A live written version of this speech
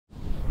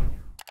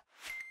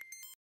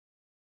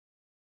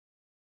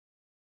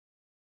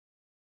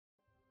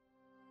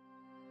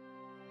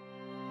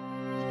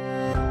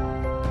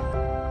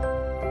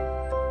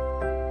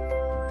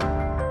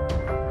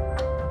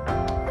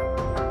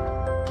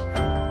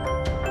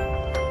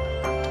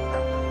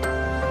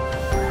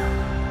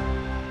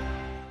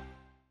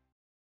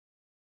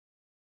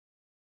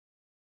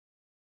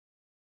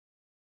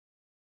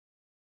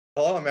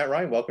Hello, I'm Matt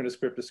Ryan. Welcome to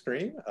Script to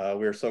Screen.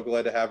 We are so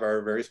glad to have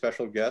our very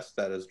special guest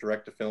that has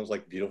directed films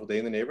like Beautiful Day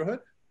in the Neighborhood,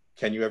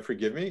 Can You Ever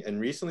Forgive Me,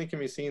 and recently can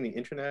be seen in the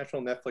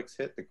international Netflix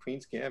hit The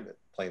Queen's Gambit,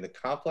 playing the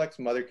complex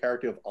mother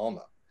character of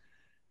Alma.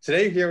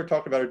 Today here we're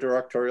talking about a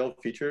directorial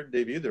feature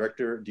debut,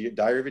 director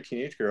Diary of a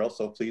Teenage Girl,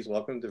 so please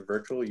welcome to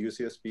virtual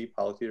UCSB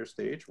Pollock Theater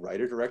stage,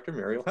 writer-director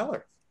Marielle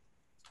Heller.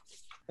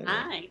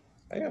 Hi.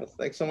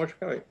 Thanks so much for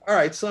coming. All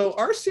right, so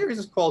our series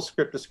is called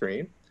Script to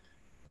Screen.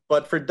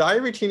 But for Diary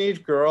of a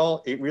Teenage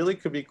Girl, it really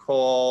could be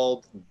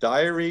called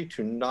diary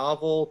to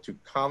novel to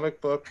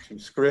comic book to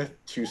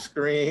script to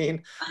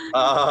screen,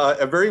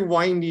 a very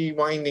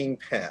winding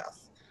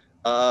path.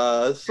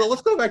 So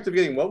let's go back to the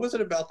beginning. What was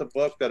it about the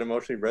book that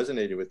emotionally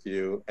resonated with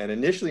you and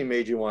initially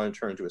made you want to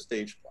turn to a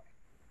stage play?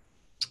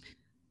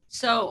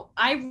 So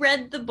I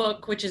read the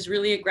book, which is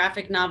really a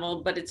graphic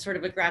novel, but it's sort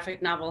of a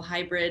graphic novel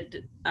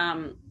hybrid,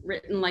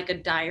 written like a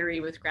diary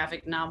with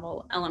graphic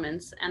novel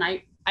elements. And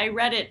I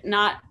read it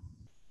not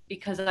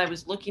because I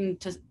was looking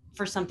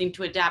for something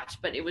to adapt,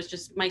 but it was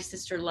just my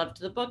sister loved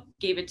the book,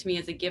 gave it to me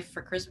as a gift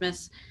for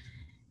Christmas.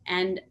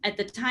 And at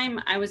the time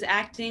I was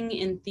acting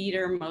in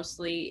theater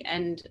mostly,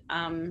 and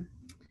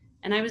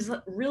I was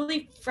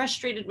really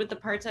frustrated with the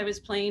parts I was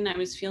playing. I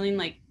was feeling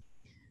like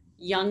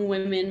young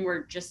women were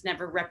just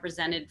never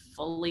represented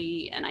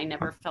fully, and I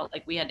never felt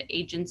like we had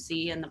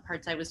agency, and the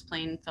parts I was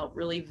playing felt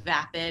really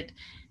vapid.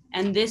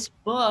 And this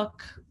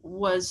book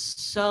was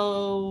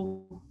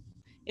so,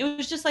 it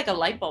was just like a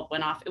light bulb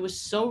went off. It was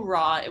so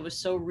raw. It was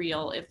so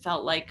real. It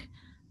felt like,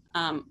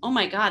 oh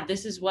my God,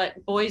 this is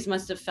what boys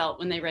must have felt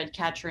when they read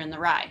Catcher in the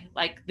Rye.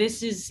 Like,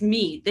 this is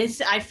me.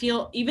 This, I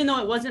feel, even though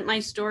it wasn't my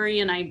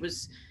story and I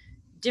was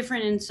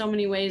different in so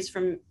many ways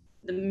from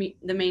the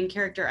main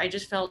character, I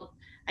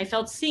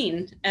felt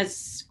seen,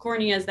 as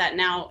corny as that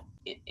now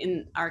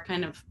in our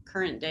kind of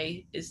current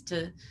day is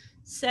to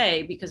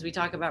say, because we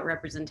talk about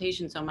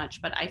representation so much,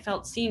 but I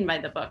felt seen by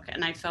the book,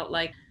 and I felt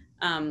like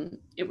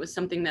it was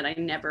something that I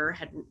never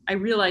had. I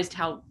realized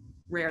how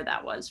rare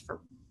that was for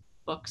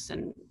books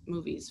and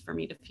movies, for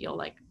me to feel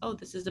like, oh,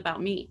 this is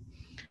about me.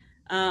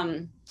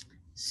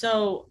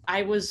 So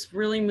I was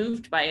really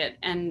moved by it.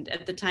 And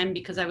at the time,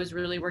 because I was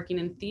really working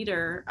in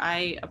theater,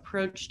 I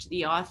approached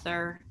the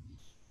author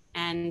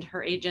and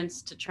her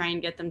agents to try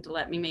and get them to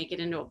let me make it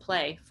into a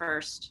play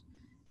first.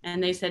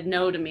 And they said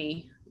no to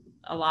me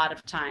a lot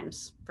of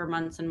times for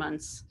months and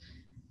months,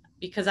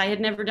 because I had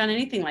never done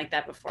anything like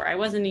that before. I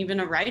wasn't even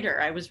a writer.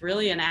 I was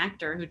really an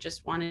actor who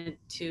just wanted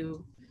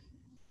to,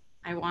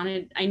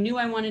 I knew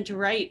I wanted to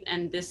write,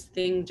 and this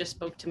thing just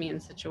spoke to me in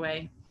such a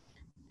way.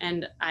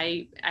 And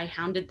I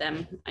hounded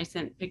them. I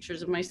sent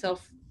pictures of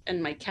myself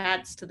and my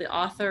cats to the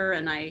author,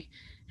 and I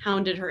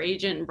hounded her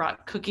agent and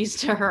brought cookies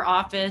to her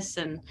office.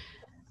 And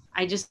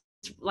I just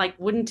like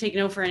wouldn't take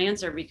no for an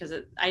answer, because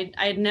I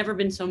had never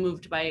been so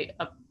moved by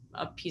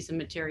a piece of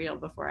material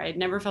before. I had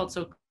never felt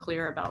so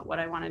clear about what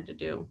I wanted to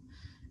do.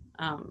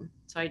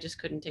 So I just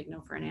couldn't take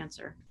no for an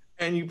answer.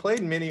 And you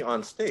played Minnie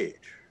on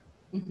stage.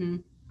 Mm-hmm.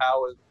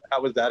 How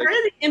was that? Part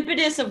of the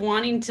impetus of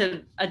wanting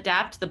to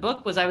adapt the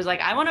book was I was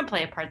like, I want to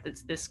play a part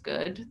that's this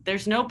good.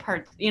 There's no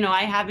part,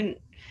 I haven't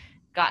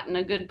gotten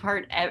a good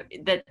part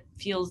that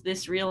feels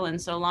this real in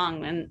so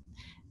long.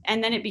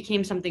 And then it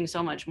became something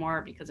so much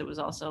more, because it was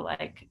also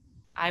like,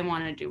 I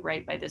want to do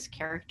right by this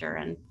character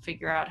and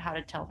figure out how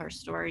to tell her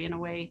story in a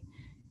way,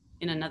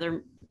 in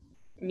another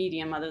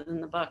medium other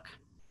than the book.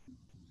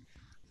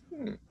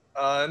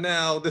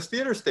 Now, this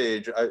theater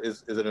stage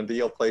is an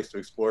ideal place to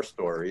explore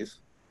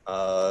stories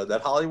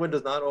that Hollywood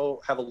does not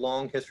have a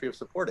long history of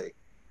supporting,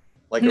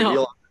 like a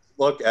real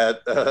look at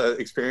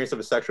experience of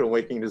a sexual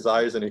awakening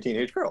desires in a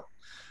teenage girl.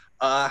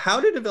 How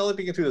did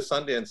developing it through the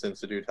Sundance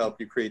Institute help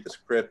you create the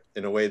script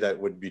in a way that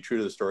would be true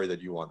to the story that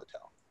you want to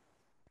tell?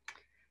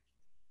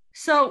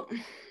 So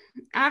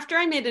after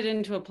I made it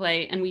into a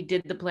play, and we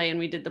did the play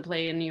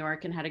in New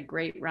York and had a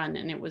great run,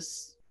 and it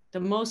was the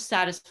most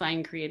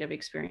satisfying creative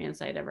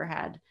experience I'd ever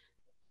had.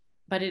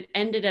 But it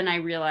ended, and I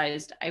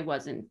realized I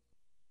wasn't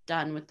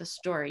done with the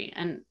story.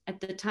 And at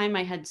the time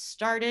I had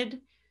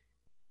started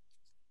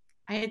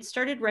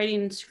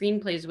writing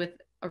screenplays with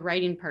a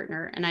writing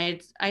partner, and I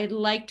had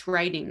liked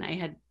writing. I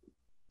had,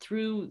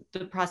 through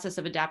the process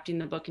of adapting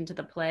the book into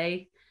the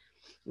play,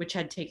 which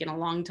had taken a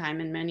long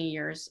time and many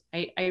years,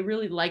 I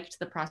really liked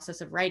the process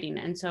of writing.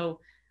 And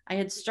so I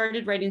had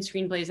started writing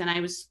screenplays, and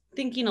I was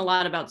thinking a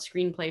lot about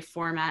screenplay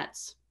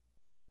formats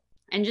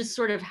and just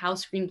sort of how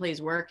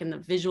screenplays work and the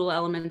visual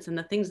elements and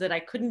the things that I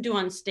couldn't do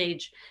on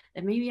stage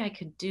that maybe I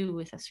could do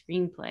with a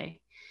screenplay.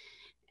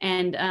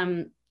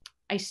 And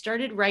I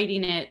started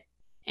writing it,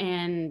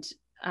 and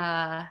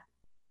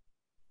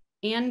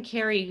Anne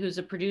Carey, who's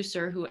a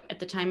producer who at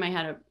the time I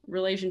had a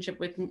relationship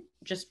with,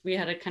 we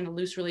had a kind of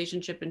loose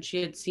relationship, and she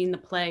had seen the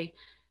play.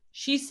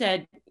 She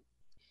said,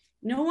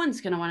 no one's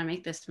going to want to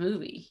make this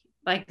movie.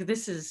 Like,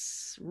 this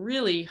is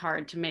really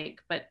hard to make,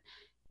 but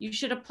you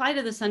should apply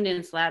to the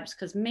Sundance Labs,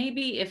 because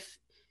maybe if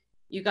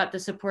you got the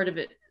support of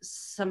it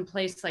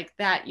someplace like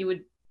that,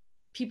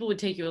 people would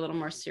take you a little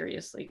more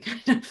seriously,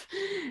 kind of.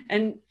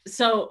 And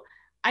so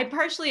I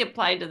partially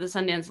applied to the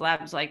Sundance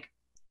Labs, like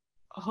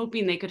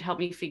hoping they could help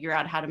me figure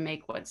out how to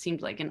make what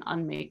seemed like an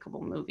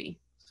unmakeable movie,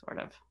 sort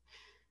of.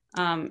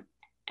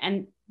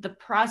 And the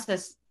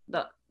process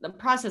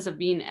of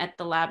being at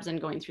the labs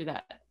and going through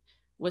that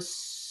was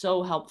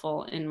so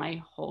helpful in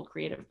my whole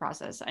creative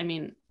process. I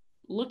mean,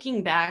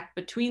 looking back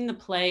between the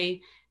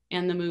play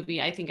and the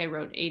movie, I think I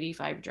wrote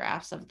 85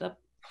 drafts of the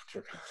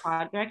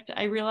project,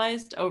 I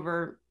realized,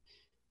 over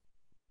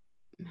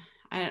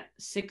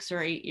 6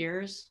 or 8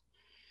 years.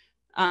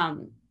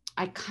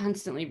 I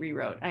constantly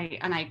rewrote.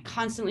 I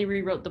constantly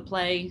rewrote the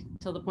play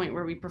till the point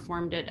where we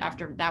performed it.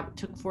 After that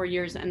took 4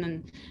 years, and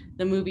then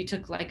the movie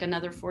took like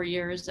another 4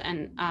 years.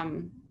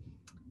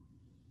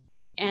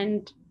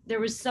 And there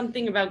was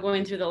something about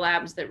going through the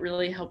labs that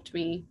really helped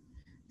me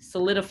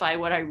solidify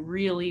what I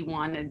really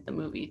wanted the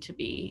movie to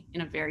be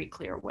in a very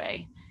clear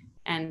way.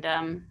 And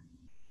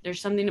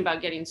there's something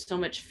about getting so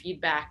much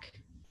feedback.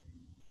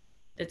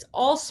 It's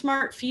all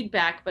smart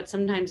feedback, but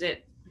sometimes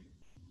it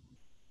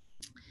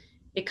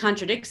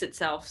contradicts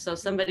itself. So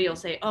somebody will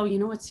say, oh, you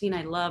know what scene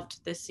I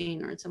loved? This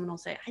scene. Or someone will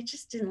say, I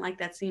just didn't like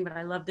that scene, but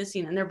I love this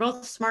scene. And they're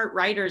both smart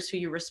writers who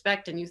you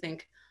respect, and you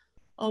think,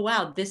 oh,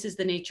 wow, this is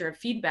the nature of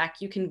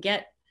feedback. You can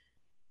get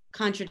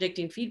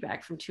contradicting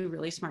feedback from two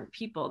really smart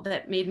people.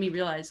 That made me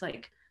realize,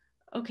 like,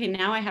 okay,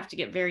 now I have to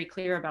get very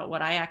clear about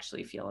what I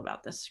actually feel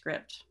about this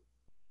script.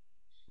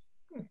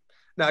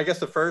 Now, I guess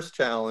the first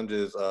challenge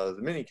is the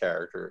Minnie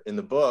character. In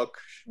the book,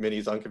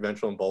 Minnie's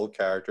unconventional and bold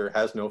character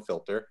has no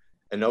filter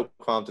and no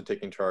qualms to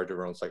taking charge of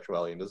her own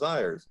sexuality and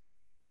desires.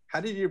 How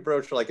did you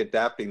approach like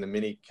adapting the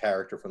Minnie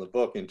character from the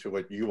book into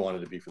what you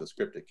wanted to be for the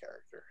scripted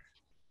character?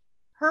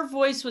 Her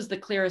voice was the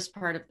clearest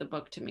part of the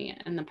book to me,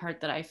 and the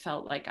part that I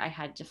felt like I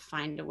had to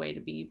find a way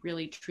to be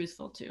really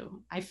truthful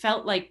to. I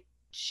felt like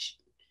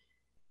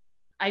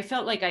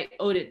I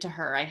owed it to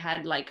her. I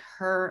had like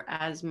her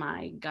as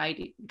my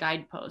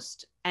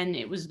guidepost, and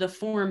it was the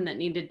form that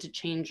needed to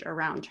change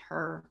around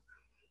her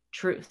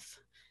truth.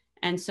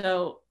 And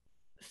so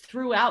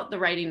throughout the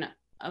writing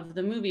of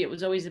the movie, it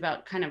was always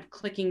about kind of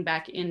clicking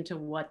back into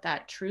what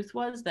that truth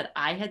was that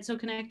I had so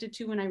connected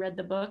to when I read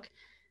the book,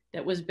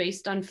 that was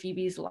based on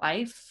Phoebe's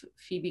life.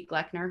 Phoebe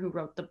Gloeckner, who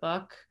wrote the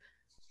book,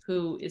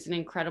 who is an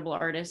incredible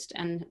artist.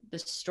 And the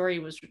story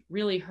was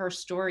really her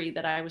story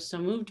that I was so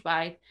moved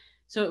by.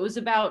 So it was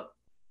about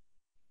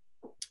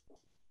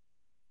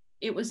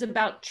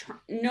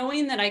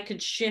knowing that I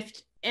could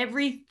shift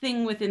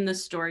everything within the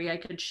story. I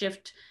could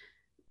shift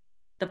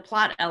the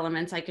plot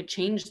elements. I could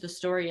change the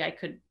story. I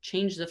could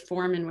change the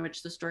form in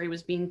which the story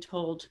was being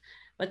told.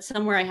 But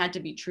somewhere I had to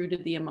be true to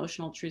the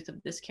emotional truth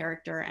of this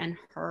character and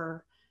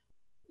her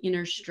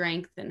inner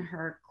strength and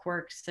her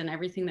quirks and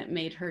everything that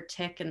made her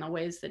tick, and the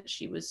ways that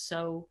she was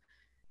so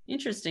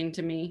interesting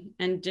to me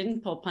and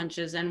didn't pull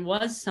punches and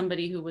was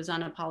somebody who was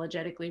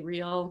unapologetically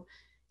real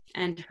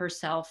and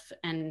herself,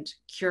 and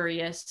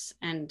curious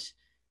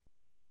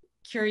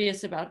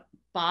about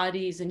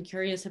bodies and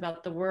curious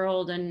about the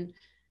world, and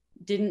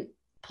didn't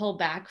pull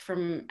back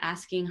from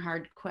asking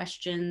hard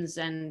questions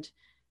and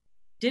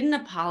didn't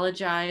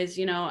apologize.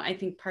 You know, I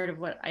think part of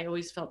what I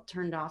always felt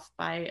turned off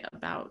by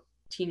about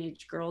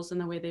teenage girls and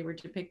the way they were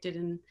depicted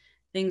in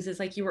things is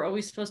like, you were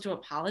always supposed to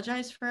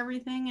apologize for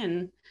everything.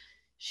 And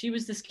she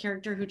was this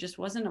character who just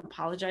wasn't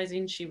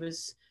apologizing. She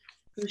was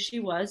who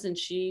she was, and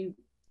she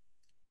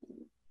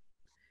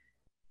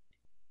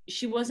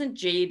wasn't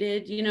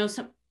jaded, you know.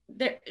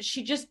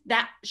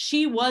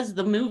 She was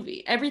the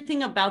movie.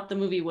 Everything about the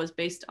movie was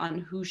based on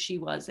who she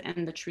was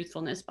and the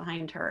truthfulness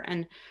behind her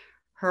and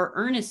her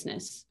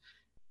earnestness.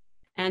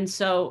 And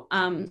so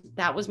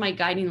that was my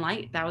guiding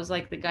light. That was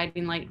like the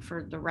guiding light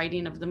for the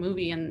writing of the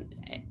movie.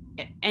 And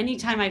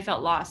anytime I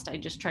felt lost, I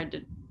just tried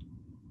to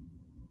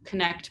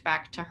connect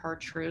back to her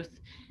truth.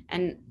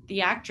 And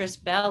the actress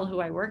Belle, who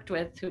I worked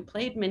with, who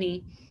played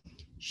Minnie,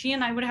 she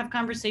and I would have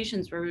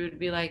conversations where we would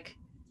be like,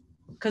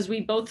 because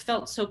we both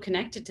felt so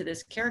connected to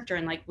this character,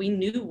 and like we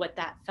knew what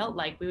that felt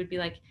like. We would be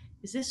like,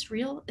 is this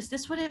real? Is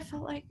this what it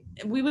felt like?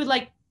 We would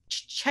like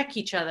check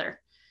each other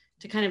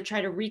to kind of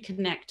try to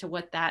reconnect to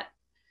what that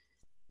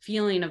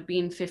feeling of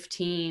being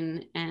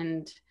 15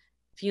 and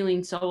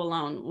feeling so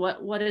alone,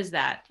 what is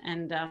that?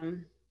 And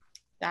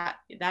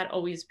that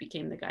always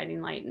became the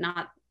guiding light.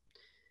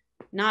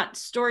 Not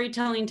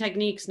storytelling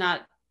techniques,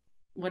 not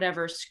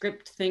whatever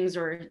script things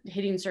or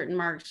hitting certain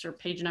marks or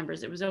page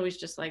numbers. It was always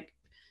just like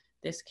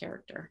this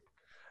character.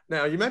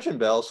 Now, you mentioned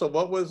Belle. So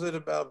what was it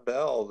about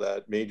Belle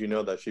that made you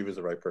know that she was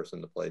the right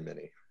person to play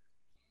Minnie?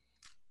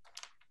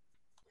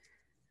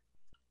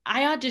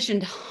 I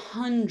auditioned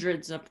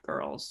hundreds of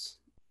girls.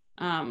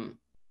 I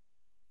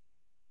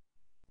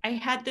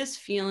had this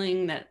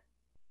feeling that,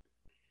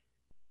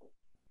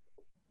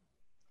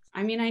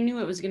 I mean, I knew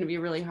it was going to be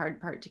a really hard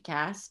part to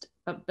cast,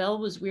 but Belle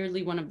was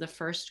weirdly one of the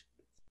first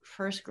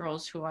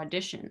girls who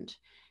auditioned.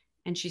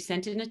 And she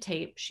sent in a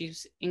tape.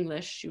 She's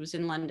English. She was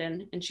in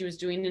London, and she was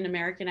doing an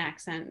American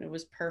accent. It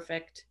was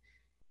perfect.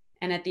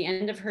 And at the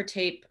end of her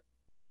tape,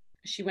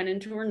 she went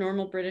into her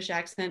normal British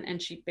accent,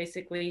 and she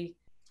basically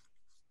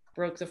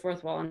broke the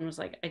fourth wall and was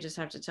like, I just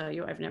have to tell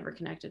you, I've never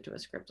connected to a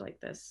script like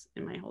this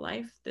in my whole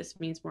life. This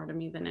means more to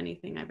me than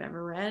anything I've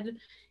ever read.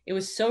 It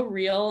was so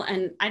real.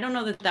 And I don't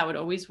know that that would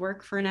always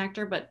work for an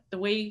actor, but the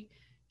way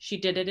she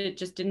did it, it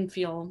just didn't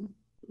feel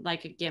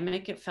like a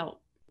gimmick. It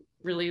felt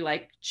really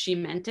like she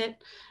meant it.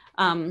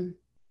 And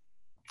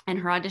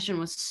her audition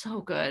was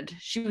so good.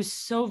 She was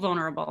so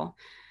vulnerable.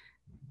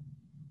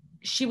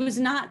 She was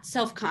not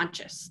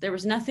self-conscious. There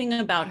was nothing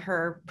about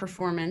her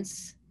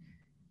performance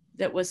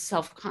that was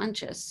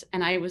self-conscious.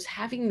 And I was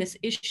having this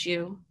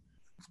issue.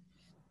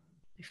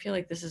 I feel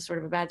like this is sort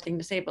of a bad thing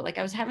to say, but like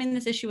I was having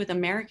this issue with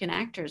American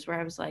actors where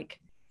I was like,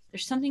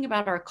 there's something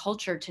about our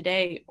culture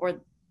today,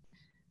 or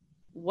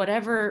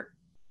whatever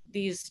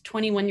these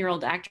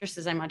 21-year-old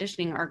actresses I'm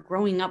auditioning are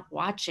growing up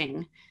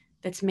watching,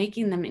 that's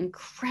making them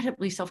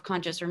incredibly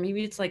self-conscious. Or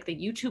maybe it's like the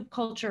YouTube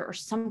culture or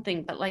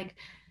something, but like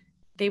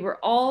they were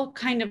all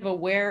kind of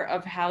aware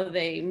of how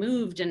they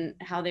moved and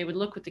how they would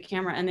look with the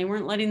camera, and they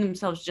weren't letting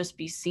themselves just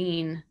be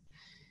seen.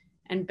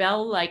 And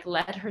Belle like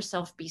let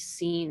herself be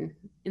seen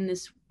in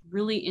this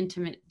really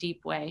intimate,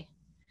 deep way.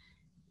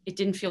 It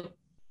didn't feel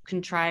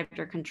contrived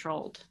or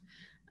controlled.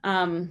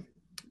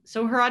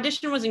 So her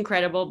audition was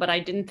incredible, but I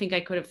didn't think I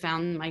could have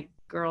found my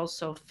girl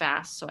so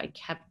fast. So I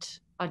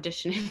kept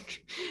auditioning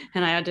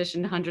and I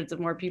auditioned hundreds of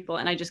more people,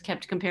 and I just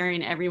kept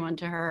comparing everyone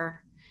to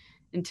her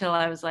until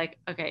I was like,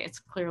 okay, it's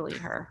clearly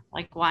her.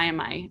 Like, why am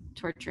I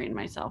torturing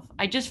myself?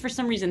 I just, for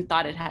some reason,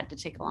 thought it had to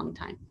take a long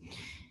time.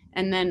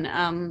 And then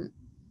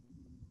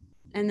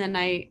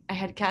I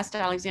had cast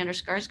Alexander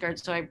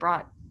Skarsgård, so I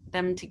brought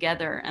them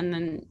together. And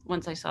then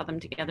once I saw them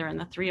together and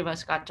the three of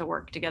us got to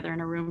work together in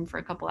a room for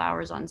a couple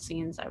hours on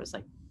scenes, I was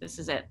like, this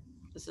is it.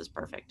 This is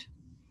perfect.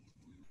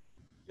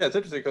 Yeah, it's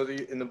interesting because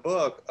in the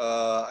book,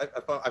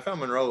 I found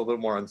Monroe a little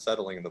more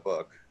unsettling in the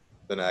book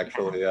than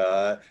actually.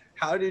 Yeah.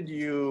 How did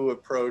you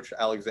approach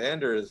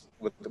Alexander's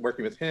with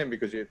working with him?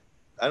 Because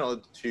I don't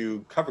know,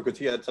 to cover, because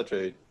he had such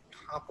a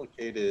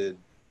complicated,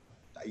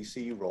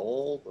 dicey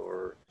role,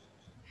 or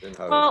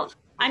well,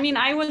 I mean,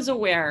 I was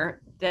aware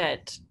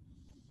that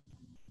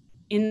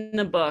in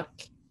the book,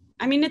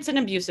 I mean, it's an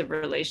abusive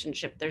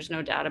relationship. There's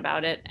no doubt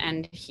about it.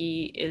 And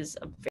he is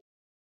a very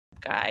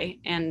good guy.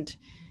 And,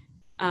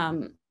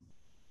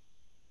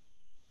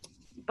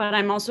 but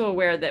I'm also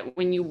aware that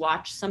when you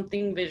watch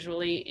something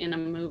visually in a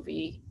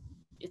movie,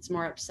 it's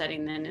more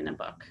upsetting than in a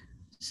book.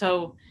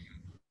 So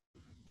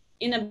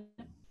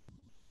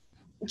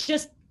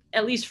just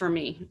at least for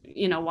me,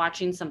 you know,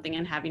 watching something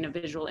and having a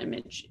visual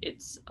image,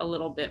 it's a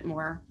little bit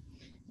more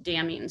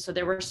damning. So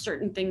there were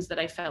certain things that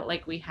I felt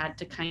like we had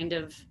to kind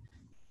of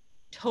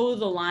toe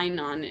the line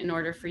on in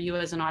order for you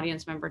as an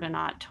audience member to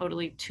not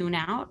totally tune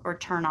out or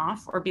turn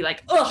off or be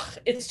like, ugh,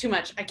 it's too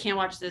much. I can't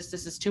watch this.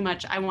 This is too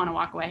much. I want to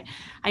walk away.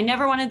 I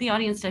never wanted the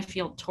audience to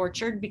feel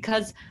tortured,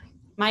 because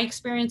my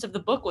experience of the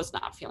book was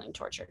not feeling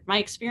tortured. My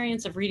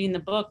experience of reading the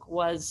book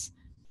was,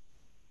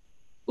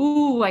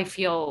 ooh, I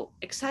feel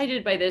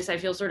excited by this. I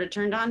feel sort of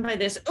turned on by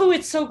this. Oh,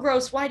 it's so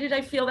gross. Why did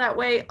I feel that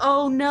way?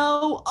 Oh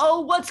no.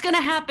 Oh, what's going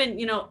to happen?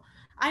 You know,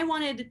 I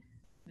wanted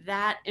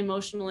that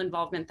emotional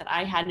involvement that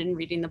I had in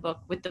reading the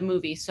book with the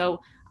movie.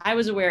 So I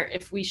was aware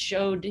if we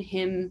showed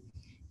him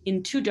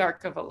in too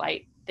dark of a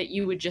light, that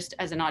you would just,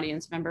 as an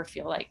audience member,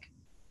 feel like,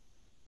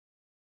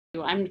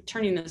 I'm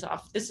turning this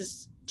off. This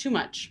is too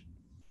much.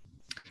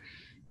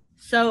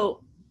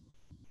 So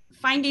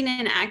finding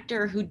an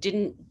actor who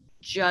didn't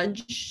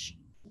judge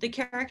the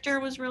character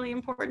was really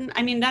important.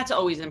 I mean, that's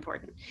always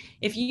important.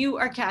 If you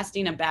are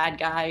casting a bad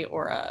guy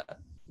or a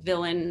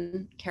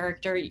villain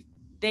character,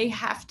 they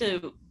have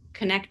to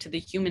connect to the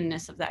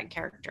humanness of that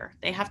character.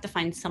 They have to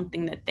find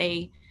something that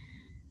the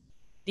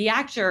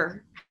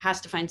actor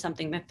has to find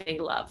something that they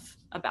love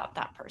about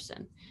that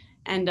person.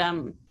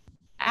 And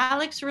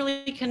Alex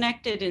really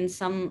connected in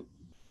some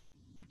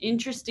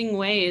interesting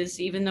ways.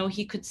 Even though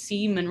he could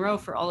see Monroe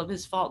for all of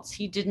his faults,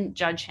 he didn't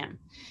judge him.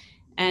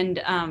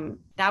 And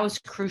that was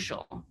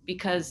crucial,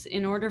 because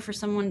in order for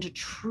someone to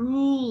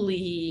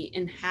truly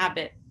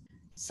inhabit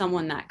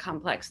someone that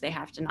complex, they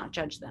have to not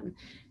judge them.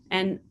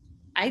 And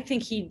I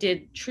think he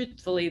did,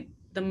 truthfully,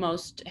 the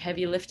most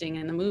heavy lifting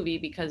in the movie,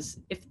 because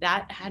if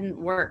that hadn't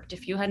worked,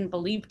 if you hadn't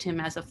believed him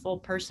as a full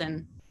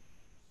person,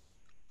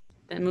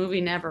 the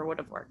movie never would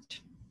have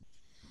worked.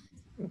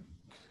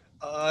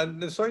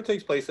 The story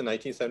takes place in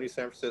 1970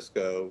 San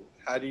Francisco.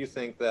 How do you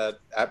think that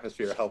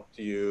atmosphere helped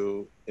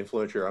you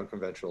influence your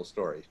unconventional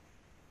story?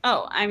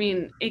 Oh, I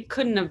mean, it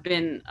couldn't have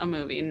been a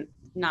movie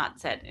not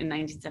set in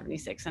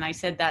 1976. And I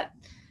said that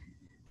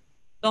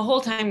the whole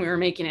time we were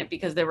making it,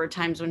 because there were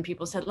times when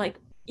people said, like,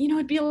 you know,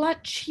 it'd be a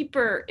lot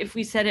cheaper if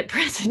we set it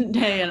present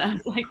day. And I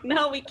was like,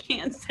 no, we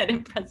can't set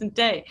it present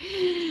day.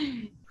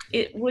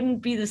 It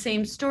wouldn't be the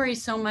same story.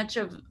 So much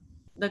of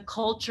the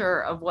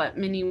culture of what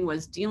Minnie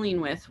was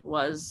dealing with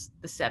was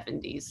the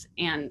 70s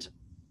and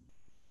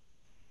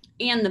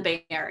the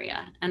Bay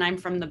Area. And I'm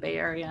from the Bay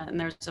Area, and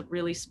there's a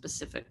really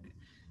specific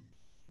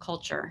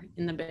culture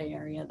in the Bay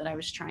Area that I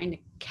was trying to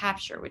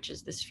capture, which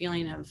is this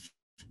feeling of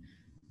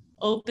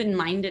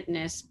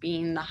open-mindedness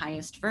being the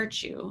highest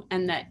virtue,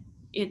 and that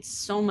it's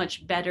so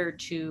much better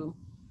to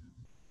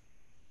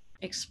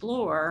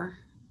explore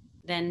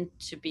than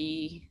to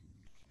be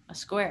a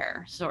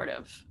square, sort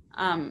of.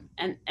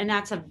 And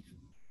that's a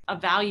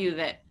value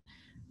that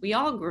we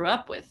all grew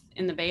up with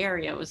in the Bay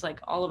Area. It was like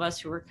all of us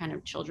who were kind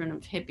of children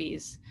of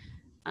hippies.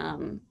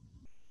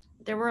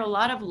 There were a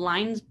lot of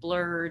lines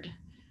blurred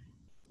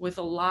with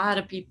a lot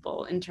of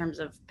people in terms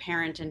of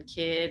parent and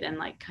kid, and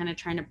like kind of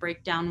trying to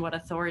break down what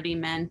authority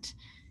meant.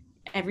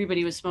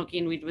 Everybody was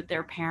smoking weed with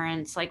their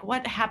parents. Like,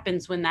 what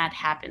happens when that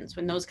happens,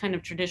 when those kind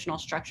of traditional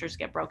structures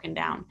get broken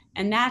down?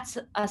 And that's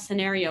a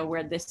scenario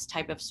where this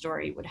type of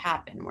story would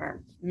happen,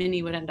 where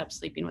Minnie would end up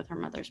sleeping with her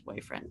mother's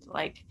boyfriend.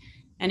 Like,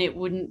 and it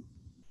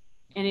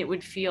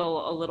would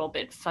feel a little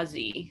bit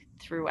fuzzy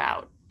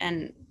throughout,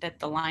 and that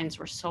the lines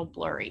were so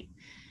blurry.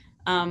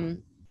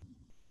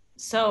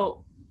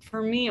 So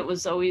for me, it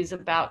was always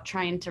about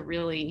trying to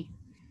really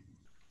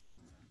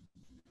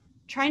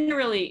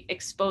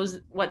expose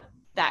what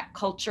that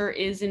culture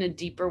is in a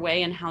deeper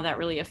way, and how that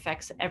really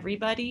affects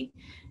everybody,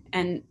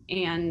 and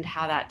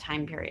how that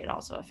time period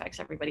also affects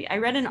everybody. I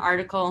read an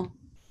article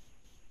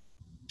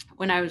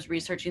when I was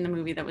researching the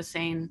movie that was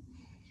saying,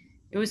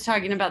 it was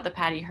talking about the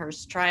Patty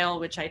Hearst trial,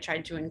 which I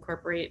tried to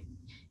incorporate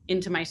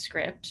into my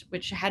script,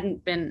 which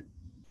hadn't been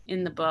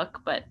in the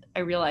book, but I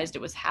realized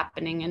it was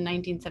happening in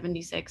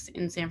 1976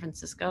 in San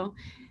Francisco.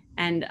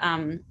 And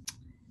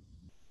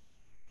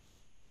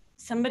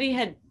somebody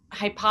had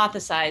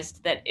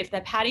hypothesized that if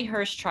the Patty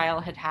Hearst trial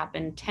had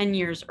happened 10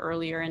 years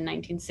earlier in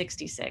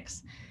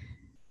 1966,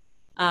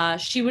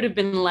 she would have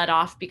been let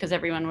off because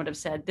everyone would have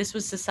said, this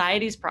was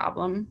society's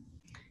problem.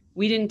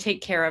 We didn't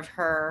take care of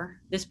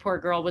her. This poor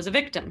girl was a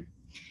victim.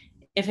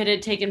 If it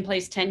had taken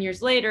place 10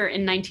 years later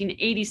in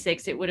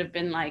 1986, it would have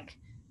been like,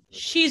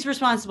 she's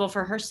responsible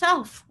for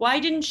herself. Why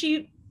didn't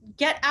she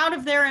get out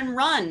of there and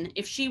run?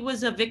 If she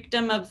was a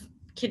victim of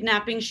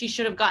kidnapping, she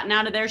should have gotten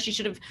out of there. She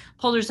should have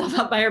pulled herself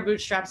up by her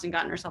bootstraps and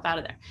gotten herself out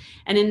of there.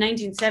 And in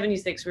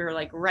 1976, we were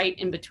like right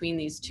in between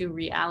these two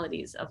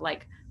realities of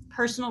like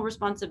personal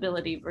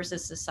responsibility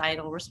versus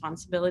societal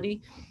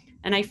responsibility.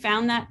 And I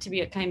found that to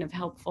be a kind of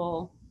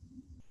helpful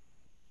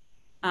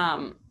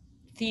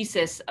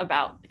thesis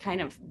about kind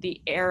of the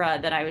era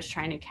that I was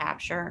trying to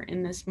capture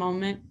in this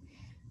moment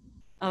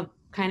of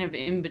kind of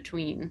in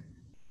between.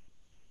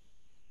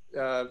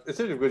 It's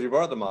interesting because you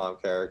brought the mom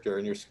character.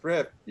 In your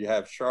script, you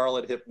have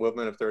Charlotte, hip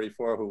woman of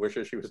 34, who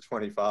wishes she was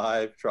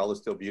 25.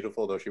 Charlotte's still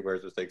beautiful, though she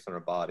wears mistakes on her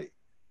body.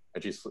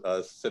 And she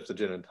sips a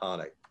gin and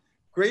tonic.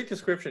 Great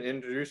description,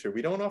 introducer.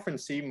 We don't often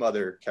see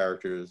mother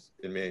characters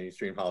in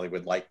mainstream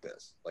Hollywood like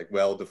this, like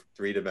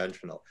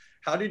three-dimensional.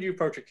 How did you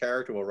approach a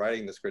character while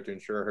writing the script to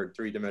ensure her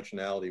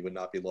three-dimensionality would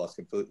not be lost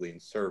completely in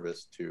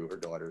service to her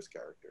daughter's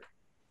character?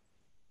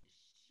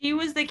 She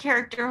was the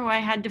character who I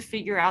had to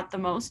figure out the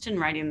most in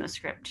writing the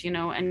script,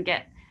 and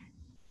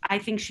I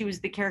think she was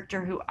the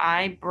character who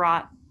I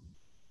brought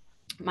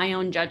my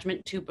own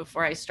judgment to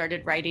before I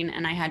started writing,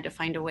 and I had to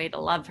find a way to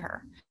love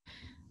her.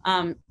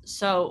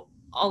 So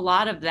a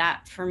lot of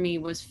that for me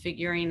was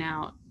figuring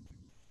out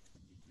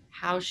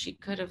how she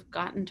could have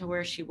gotten to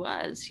where she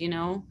was,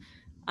 and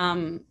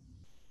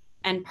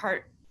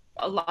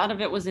a lot of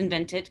it was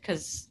invented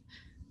because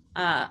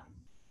I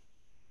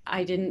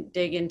didn't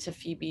dig into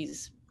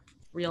Phoebe's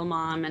real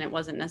mom, and it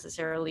wasn't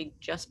necessarily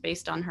just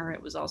based on her.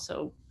 It was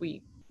also,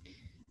 we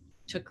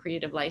took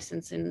creative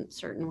license in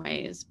certain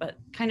ways, but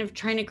kind of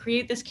trying to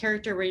create this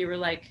character where you were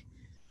like,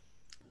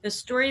 the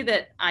story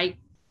that I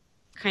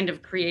kind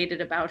of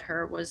created about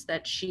her was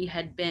that she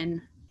had been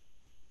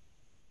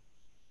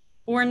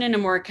born in a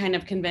more kind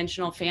of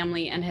conventional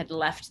family and had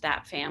left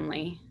that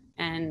family,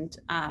 and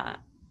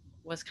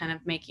was kind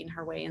of making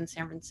her way in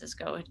San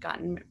Francisco, had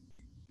gotten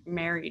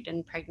married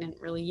and pregnant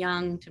really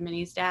young to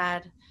Minnie's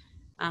dad.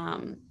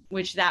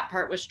 Which that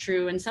part was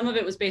true. And some of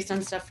it was based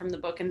on stuff from the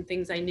book and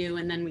things I knew.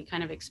 And then we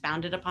kind of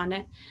expounded upon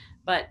it.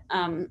 But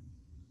that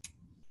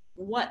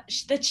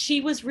she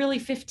was really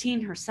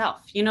 15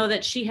 herself,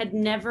 that she had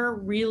never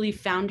really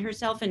found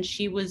herself. And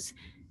she was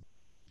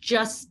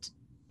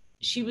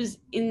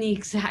in the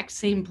exact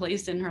same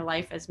place in her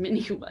life as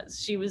Minnie was.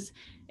 She was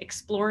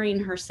exploring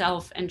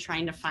herself and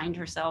trying to find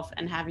herself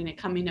and having a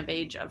coming of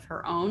age of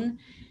her own.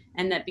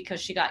 And that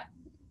because she got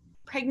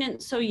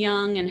pregnant so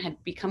young and had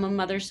become a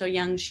mother so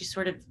young, she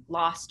sort of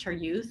lost her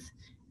youth.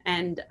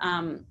 And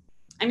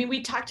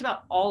we talked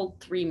about all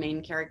three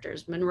main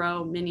characters,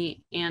 Monroe,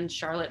 Minnie, and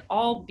Charlotte,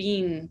 all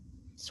being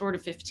sort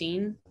of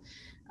 15,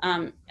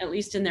 at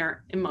least in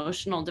their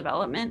emotional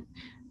development.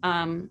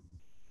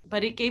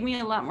 But it gave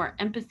me a lot more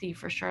empathy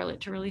for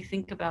Charlotte to really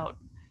think about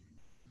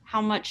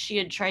how much she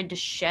had tried to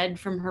shed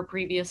from her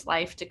previous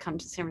life to come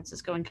to San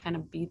Francisco and kind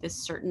of be this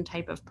certain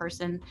type of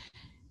person,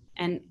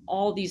 and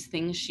all these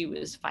things she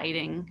was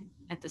fighting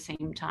at the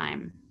same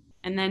time.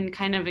 And then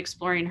kind of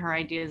exploring her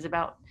ideas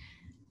about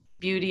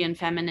beauty and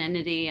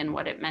femininity and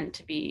what it meant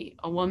to be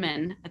a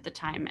woman at the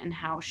time, and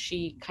how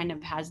she kind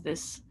of has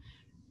this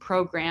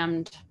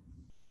programmed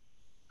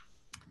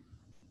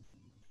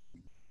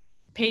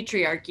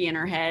patriarchy in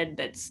her head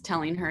that's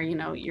telling her, you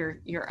know,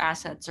 your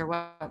assets are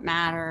what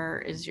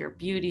matter, is your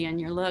beauty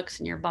and your looks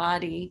and your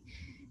body,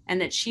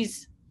 and that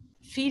she's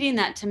feeding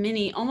that to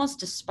Minnie almost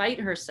despite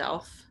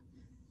herself,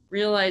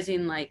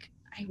 realizing like,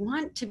 I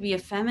want to be a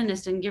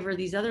feminist and give her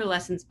these other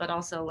lessons, but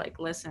also like,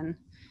 listen,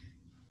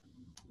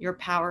 your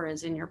power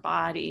is in your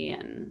body.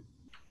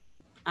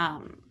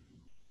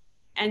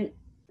 And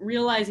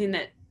realizing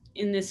that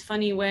in this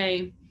funny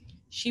way,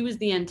 she was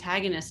the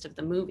antagonist of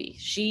the movie.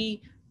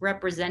 She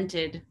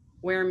represented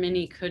where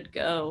Minnie could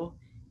go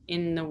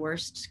in the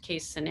worst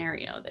case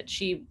scenario, that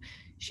she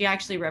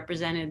actually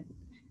represented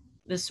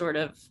the sort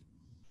of,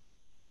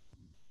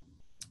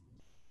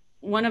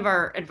 one of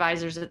our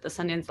advisors at the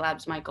Sundance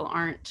Labs, Michael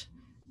Arndt,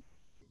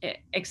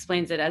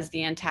 explains it as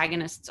the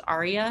antagonist's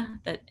aria,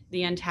 that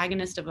the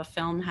antagonist of a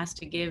film has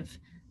to give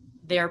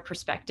their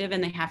perspective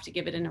and they have to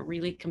give it in a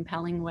really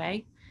compelling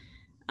way.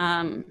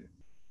 And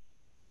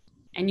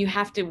you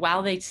have to,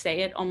 while they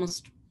say it,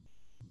 almost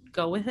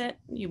go with it,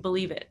 you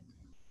believe it.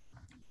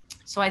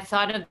 So I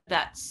thought of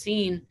that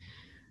scene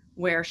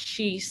where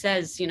she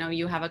says, you know,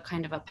 you have a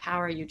kind of a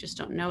power, you just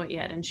don't know it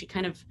yet. And she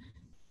kind of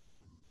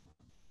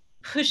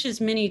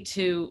pushes Minnie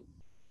to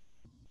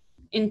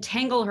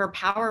entangle her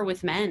power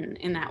with men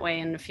in that way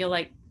and feel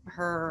like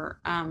her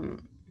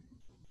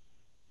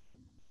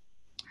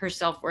her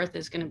self-worth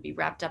is going to be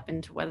wrapped up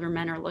into whether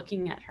men are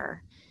looking at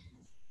her.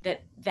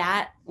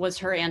 That was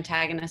her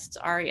antagonist's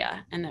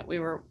aria, and that we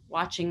were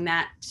watching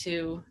that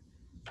to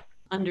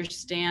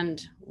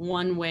understand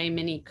one way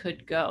Minnie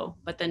could go,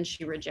 but then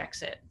she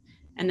rejects it.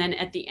 And then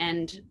at the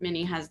end,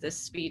 Minnie has this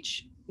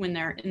speech when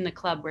they're in the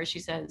club where she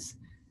says,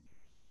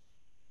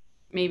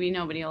 maybe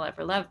nobody will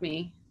ever love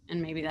me, and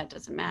maybe that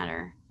doesn't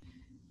matter.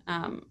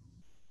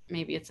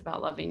 Maybe it's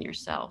about loving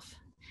yourself.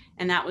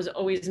 And that was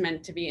always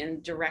meant to be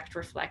in direct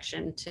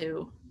reflection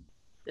to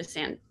this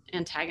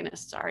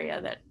antagonist's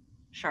aria that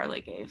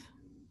Charlotte gave.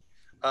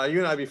 You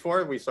and I,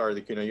 before we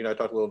started, you and I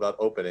talked a little about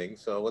opening.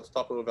 So let's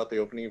talk a little about the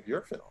opening of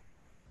your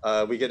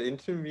film. We get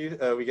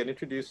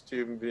introduced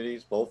to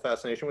Minnie's bold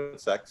fascination with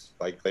sex.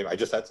 I claim I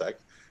just had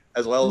sex,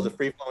 as well as the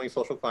free-flowing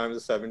social climate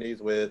of the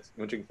 70s,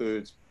 which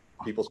includes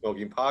people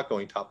smoking pot,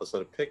 going topless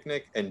at a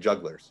picnic, and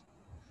jugglers.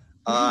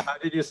 How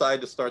did you decide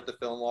to start the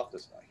film off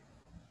this way?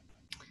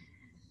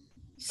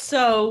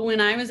 So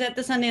when I was at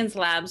the Sundance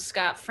Labs,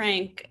 Scott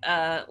Frank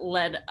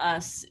led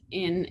us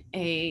in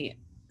a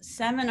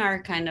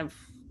seminar kind of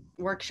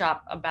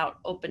workshop about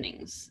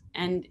openings,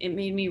 and it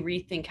made me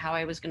rethink how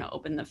I was going to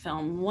open the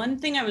film. One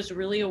thing I was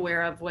really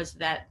aware of was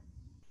that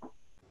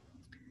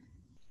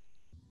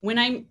when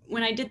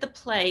I did the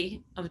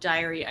play of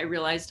Diary, I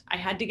realized I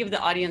had to give the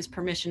audience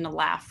permission to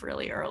laugh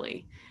really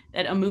early.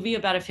 That a movie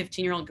about a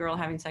 15-year-old girl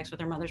having sex with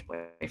her mother's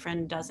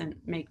boyfriend doesn't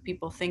make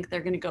people think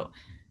they're going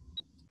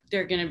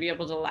to be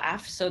able to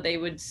laugh. So they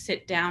would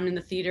sit down in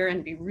the theater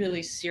and be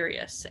really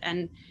serious.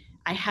 And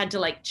I had to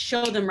like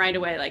show them right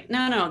away, like,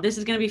 no, this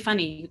is going to be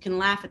funny. You can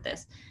laugh at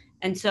this.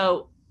 And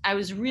so I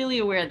was really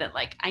aware that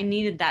like I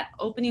needed that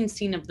opening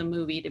scene of the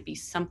movie to be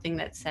something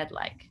that said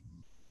like,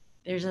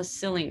 there's a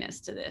silliness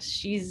to this.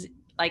 She's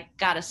like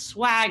got a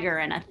swagger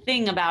and a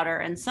thing about her,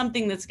 and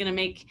something that's going to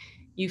make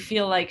you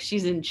feel like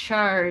she's in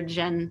charge,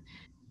 and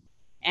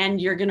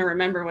you're going to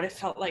remember what it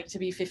felt like to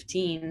be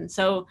 15.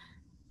 So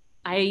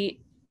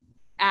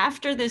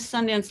after this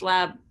Sundance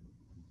Lab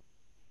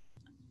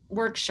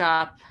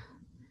workshop,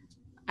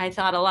 I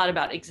thought a lot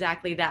about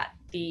exactly that.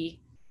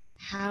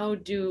 How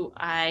do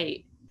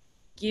I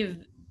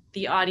give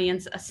the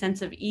audience a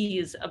sense of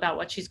ease about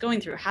what she's going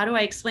through? How do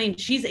I explain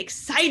she's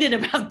excited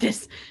about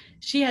this?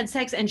 She had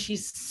sex and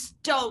she's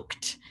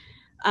stoked.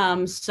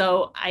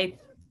 So I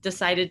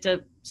decided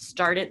to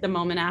start it the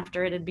moment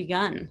after it had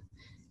begun,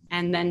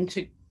 and then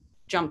to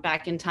jump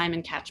back in time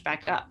and catch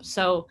back up.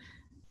 So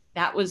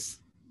that was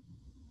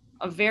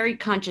a very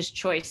conscious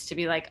choice to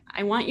be like,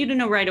 I want you to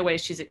know right away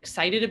she's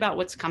excited about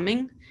what's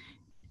coming.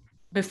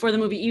 Before the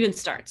movie even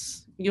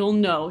starts, you'll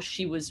know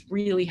she was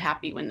really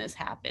happy when this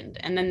happened.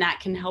 And then that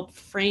can help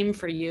frame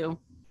for you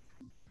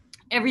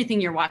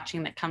everything you're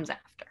watching that comes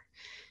after,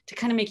 to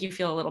kind of make you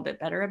feel a little bit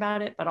better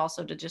about it, but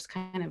also to just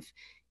kind of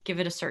give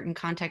it a certain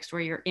context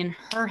where you're in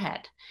her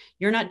head.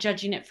 You're not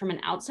judging it from an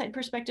outside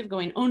perspective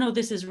going, oh no,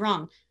 this is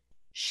wrong.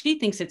 She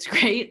thinks it's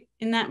great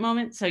in that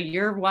moment. So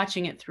you're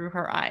watching it through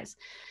her eyes.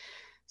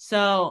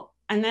 So,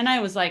 and then I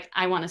was like,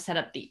 I want to set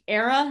up the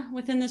era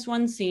within this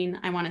one scene.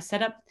 I want to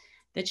set up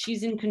that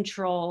she's in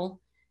control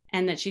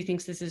and that she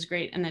thinks this is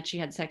great and that she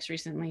had sex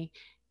recently.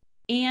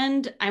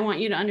 And I want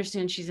you to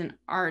understand she's an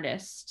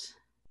artist.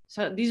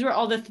 So these were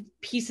all the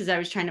pieces I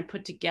was trying to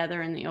put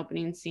together in the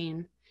opening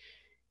scene.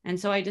 And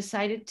so I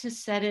decided to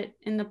set it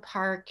in the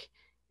park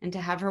and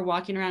to have her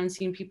walking around and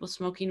seeing people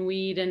smoking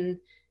weed and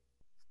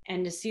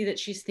to see that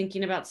she's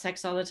thinking about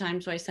sex all the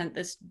time. So I sent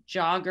this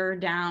jogger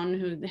down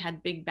who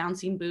had big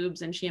bouncing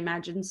boobs, and she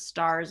imagined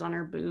stars on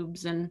her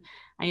boobs. And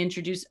I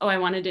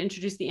wanted to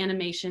introduce the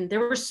animation. There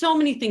were so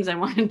many things I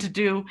wanted to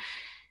do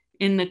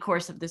in the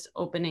course of this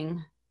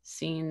opening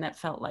scene that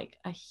felt like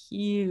a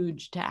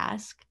huge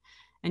task.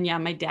 And yeah,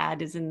 my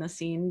dad is in the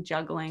scene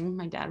juggling.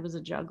 My dad was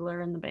a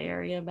juggler in the Bay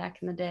Area back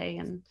in the day.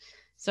 And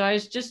so I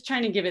was just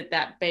trying to give it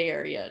that Bay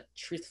Area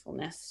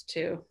truthfulness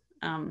too,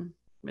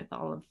 with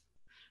all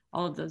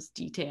of those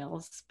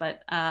details.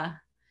 But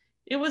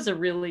it was a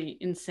really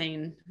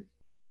insane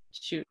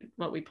shoot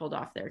what we pulled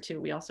off there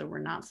too. We also were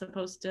not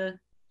supposed to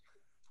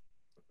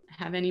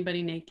have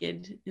anybody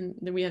naked, and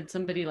then we had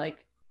somebody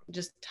like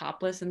just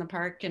topless in the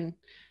park, and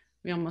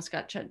we almost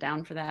got shut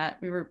down for that.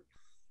 We were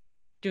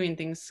doing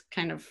things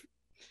kind of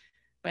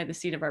by the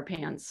seat of our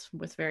pants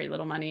with very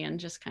little money and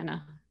just kind of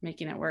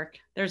making it work.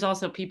 There's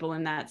also people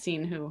in that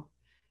scene who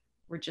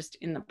were just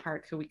in the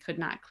park who we could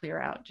not clear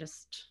out,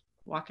 just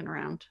walking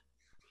around.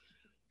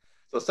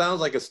 So it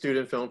sounds like a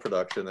student film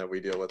production that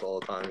we deal with all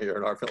the time here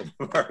in our film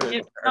department.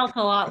 It felt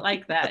a lot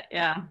like that,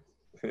 yeah.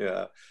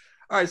 Yeah.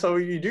 All right, so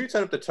you do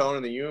set up the tone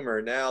and the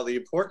humor. Now the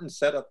important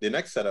setup, the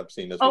next setup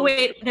scene. Oh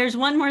wait, there's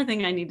one more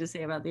thing I need to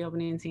say about the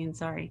opening scene.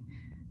 Sorry,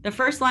 the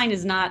first line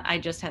is not "I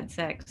just had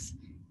sex."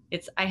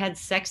 It's "I had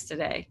sex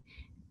today."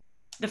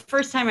 The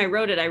first time I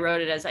wrote it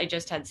as "I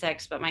just had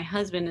sex," but my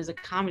husband is a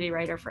comedy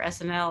writer for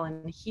SNL,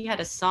 and he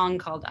had a song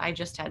called "I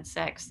Just Had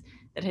Sex"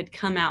 that had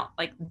come out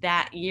like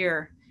that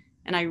year,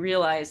 and I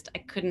realized I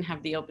couldn't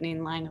have the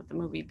opening line of the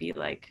movie be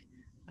like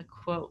a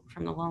quote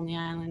from The Lonely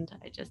Island.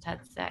 I just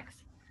had sex.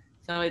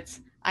 So it's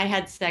 "I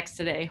had sex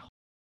today."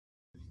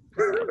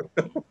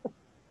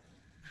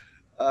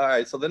 All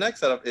right, so the next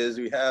setup is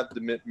we have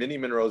the Minnie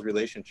Monroe's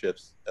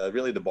relationships,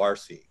 really the bar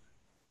scene,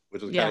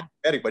 which was kind of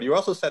kinetic, but you're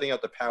also setting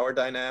up the power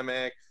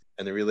dynamic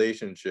and the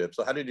relationship.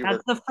 So how did you work?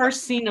 That's the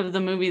first scene of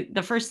the movie,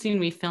 the first scene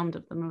we filmed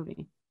of the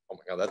movie. Oh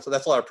my God,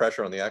 that's a lot of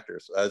pressure on the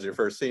actors as your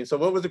first scene. So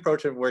what was the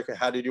approach of work?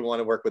 How did you want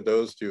to work with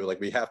those two?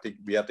 Like we have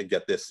to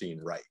get this scene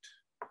right.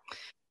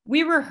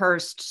 We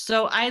rehearsed.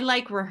 So I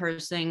like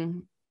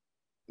rehearsing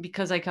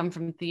because I come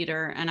from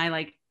theater, and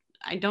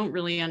I don't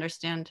really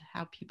understand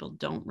how people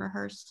don't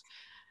rehearse.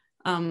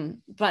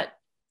 But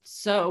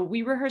so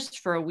we rehearsed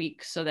for a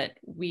week so that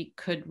we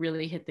could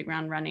really hit the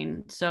ground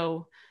running.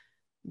 So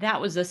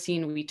that was a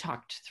scene we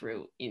talked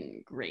through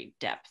in great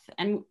depth.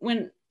 And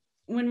when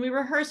we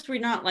rehearsed, we're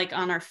not like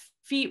on our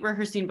feet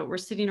rehearsing, but we're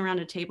sitting around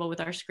a table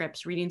with our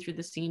scripts, reading through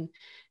the scene,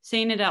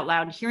 saying it out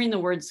loud, hearing the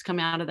words come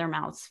out of their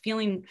mouths,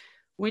 feeling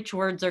which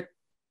words are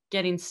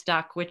getting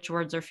stuck, which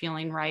words are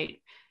feeling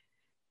right.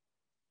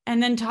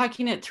 And then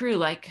talking it through,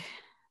 like,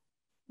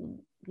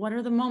 what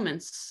are the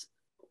moments?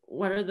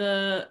 What are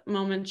the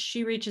moments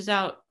she reaches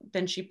out,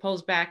 then she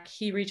pulls back,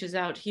 he reaches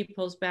out, he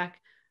pulls back.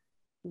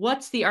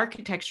 What's the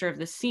architecture of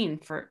the scene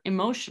for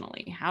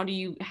emotionally? How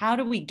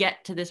do we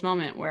get to this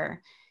moment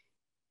where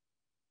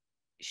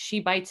she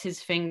bites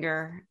his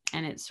finger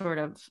and it sort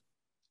of,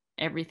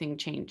 everything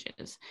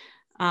changes?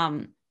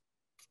 And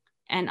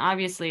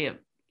obviously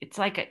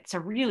it's a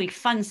really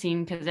fun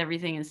scene because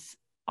everything is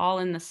all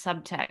in the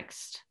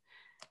subtext.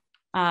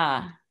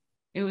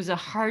 It was a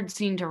hard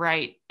scene to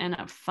write and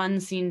a fun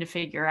scene to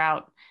figure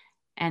out.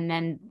 And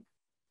then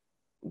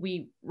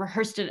we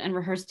rehearsed it and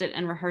rehearsed it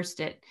and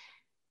rehearsed it.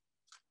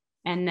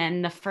 And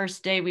then the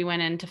first day we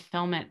went in to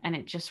film it, and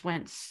it just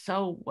went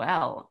so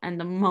well. And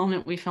the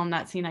moment we filmed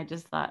that scene, I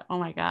just thought, oh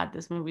my God,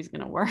 this movie's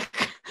going to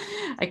work.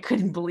 I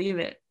couldn't believe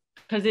it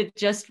because it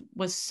just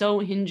was so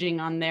hinging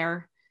on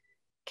their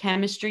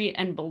chemistry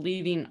and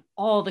believing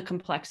all the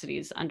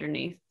complexities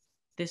underneath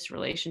this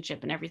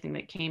relationship and everything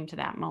that came to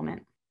that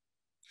moment.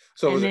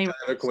 So was it kind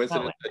of a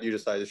coincidence that you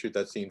decided to shoot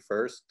that scene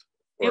first?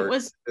 It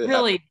was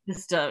really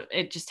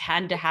it just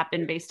had to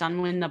happen based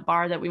on when the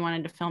bar that we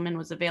wanted to film in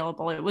was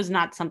available. It was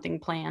not something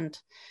planned.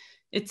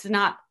 It's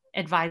not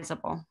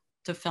advisable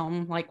to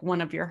film like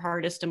one of your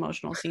hardest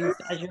emotional scenes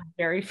as your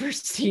very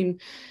first scene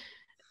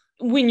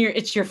when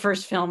it's your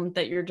first film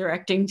that you're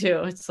directing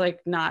too. It's like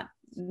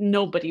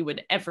nobody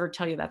would ever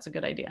tell you that's a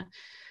good idea.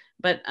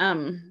 But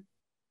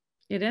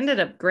it ended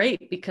up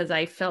great because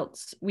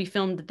we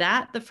filmed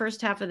that the first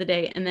half of the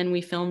day, and then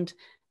we filmed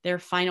their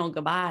final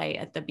goodbye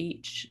at the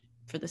beach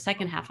for the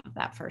second half of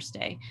that first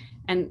day.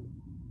 And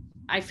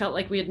I felt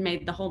like we had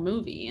made the whole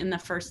movie in the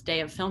first day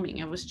of filming.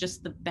 It was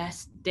just the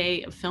best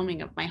day of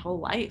filming of my whole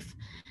life.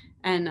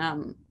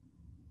 And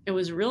it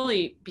was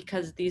really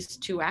because these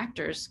two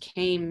actors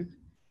came,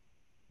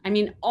 I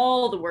mean,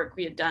 all the work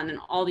we had done and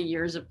all the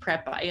years of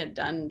prep I had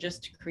done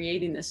just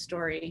creating this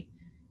story,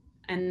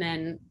 and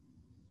then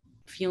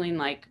feeling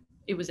like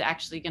it was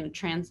actually going to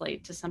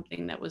translate to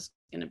something that was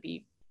going to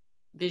be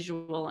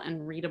visual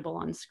and readable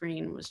on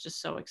screen was just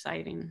so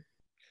exciting.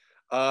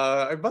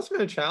 It must have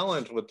been a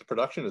challenge with the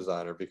production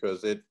designer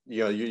because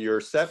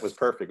your set was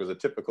perfect. It was a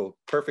typical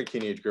perfect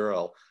teenage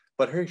girl,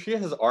 but she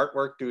has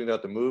artwork doing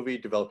that the movie,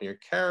 developing her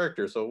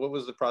character. So what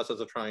was the process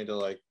of trying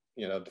to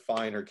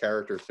define her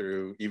character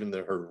through even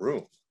her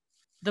room?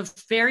 The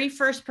very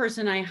first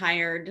person I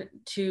hired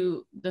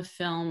to the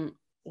film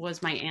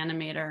was my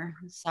animator,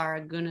 Sarah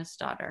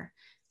Gunnarsdottir,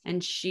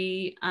 and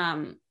she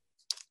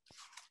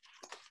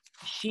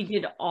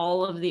did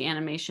all of the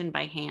animation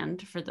by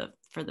hand for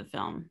the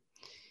film.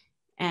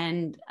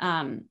 And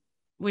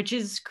which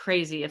is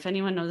crazy. If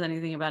anyone knows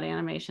anything about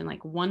animation,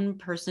 like one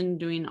person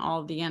doing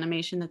all the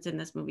animation that's in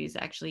this movie is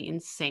actually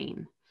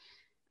insane.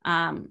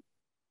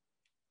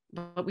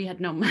 But we had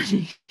no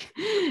money.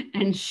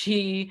 And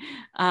she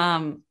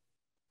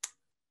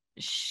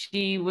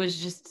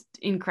was just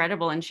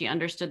incredible, and she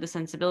understood the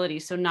sensibility.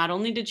 So not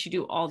only did she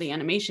do all the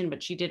animation,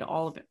 but she did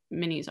all of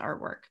Minnie's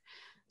artwork.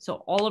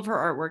 So all of her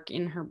artwork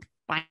in her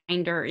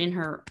binder, in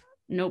her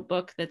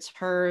notebook that's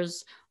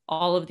hers,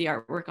 all of the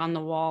artwork on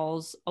the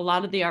walls. A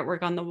lot of the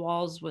artwork on the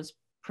walls was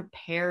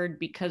prepared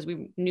because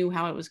we knew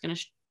how it was going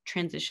to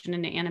transition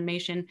into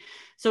animation.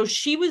 So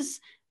she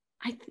was,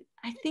 I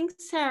think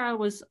Sarah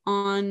was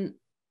on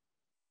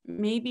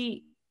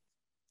maybe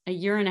a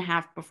year and a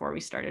half before we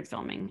started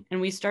filming, and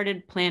we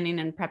started planning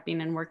and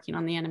prepping and working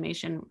on the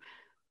animation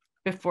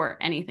before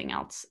anything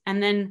else.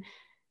 And then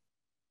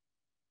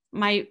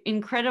my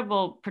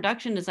incredible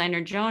production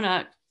designer,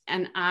 Jonah,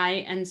 and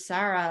I and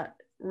Sarah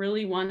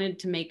really wanted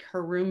to make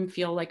her room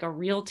feel like a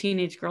real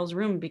teenage girl's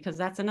room, because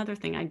that's another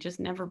thing I just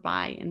never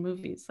buy in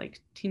movies.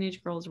 Like,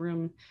 teenage girl's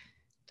room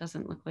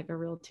doesn't look like a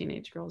real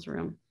teenage girl's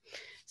room.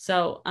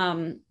 So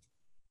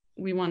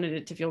we wanted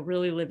it to feel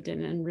really lived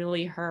in and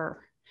really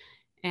her.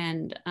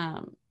 And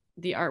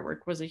the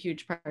artwork was a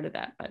huge part of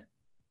that, but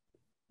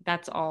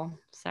that's all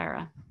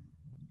Sarah.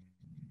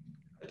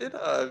 I did,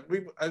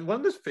 one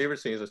of his favorite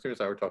scenes, as soon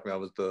as I were talking about,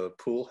 was the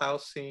pool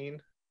house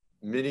scene.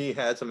 Minnie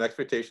had some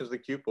expectations of the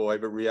cute boy,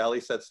 but reality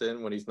sets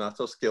in when he's not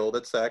so skilled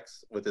at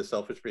sex with his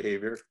selfish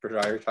behavior,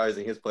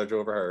 prioritizing his pleasure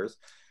over hers.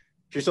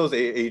 She shows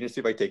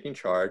agency by taking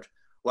charge.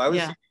 Why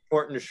was it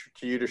important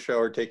to you to show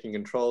her taking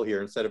control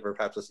here instead of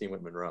perhaps a scene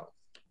with Monroe?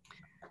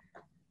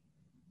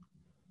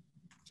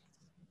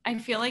 I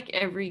feel like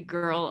every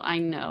girl I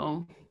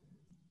know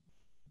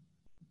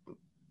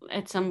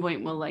at some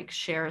point will like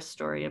share a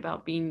story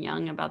about being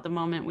young, about the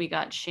moment we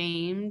got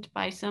shamed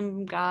by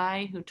some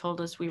guy who told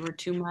us we were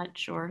too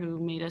much, or who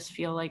made us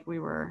feel like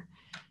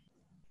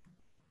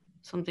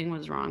something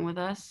was wrong with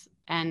us.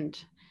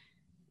 And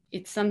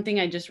it's something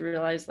I just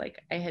realized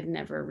like I had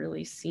never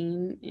really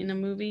seen in a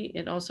movie.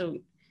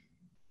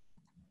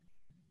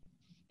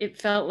 It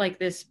felt like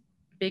this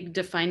big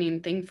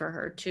defining thing for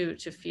her too,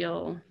 to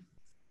feel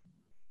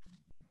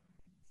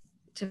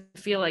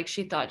like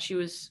she thought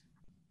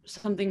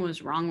something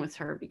was wrong with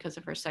her because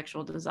of her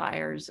sexual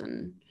desires.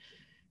 And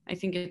I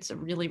think it's a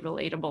really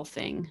relatable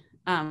thing.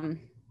 And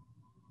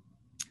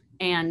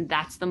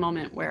that's the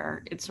moment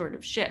where it sort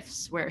of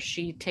shifts, where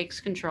she takes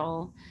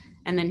control,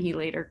 and then he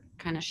later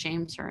kind of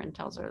shames her and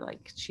tells her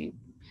like she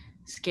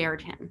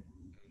scared him.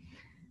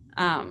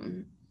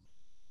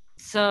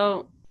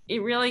 So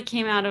it really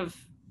came out of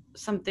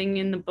something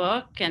in the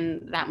book,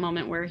 and that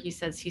moment where he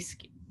says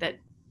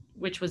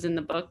which was in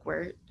the book,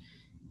 where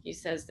he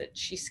says that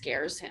she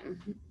scares him.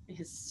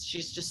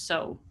 She's just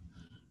so,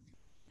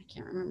 I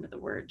can't remember the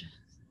word.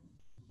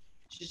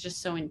 She's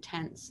just so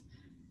intense.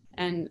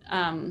 And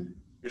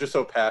you're just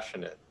so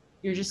passionate.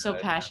 You're just so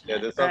passionate. Yeah,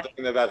 there's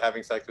something about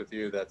having sex with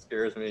you that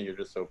scares me. You're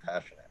just so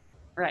passionate.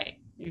 Right.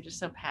 You're just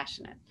so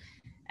passionate.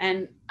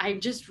 And I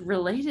just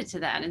related to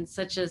that in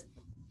such a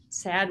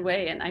sad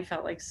way. And I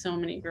felt like so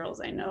many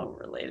girls I know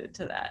related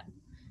to that,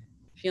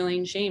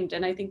 feeling shamed.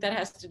 And I think that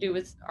has to do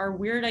with our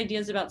weird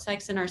ideas about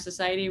sex in our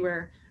society,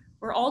 where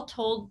we're all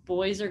told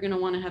boys are going to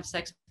want to have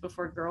sex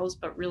before girls,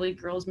 but really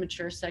girls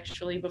mature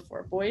sexually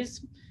before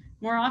boys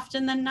more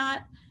often than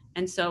not.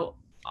 And so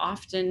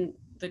often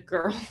the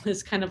girl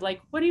is kind of like,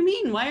 what do you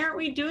mean? Why aren't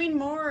we doing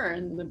more?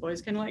 And the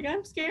boy's kind of like,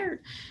 I'm scared.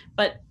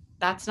 But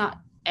that's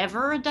not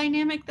ever a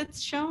dynamic that's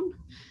shown.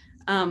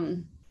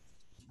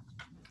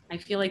 I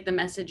feel like the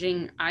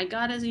messaging I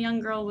got as a young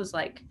girl was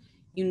like,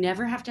 you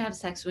never have to have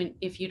sex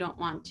if you don't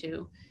want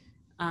to.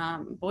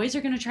 Boys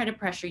are going to try to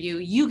pressure you.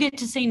 You get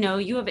to say no.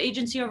 You have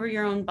agency over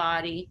your own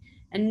body.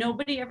 And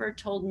nobody ever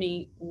told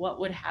me what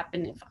would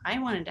happen if I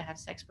wanted to have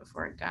sex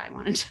before a guy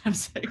wanted to have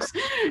sex.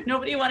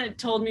 Nobody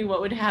told me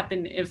what would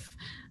happen if,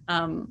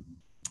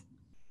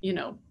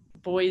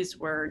 boys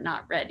were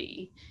not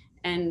ready.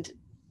 And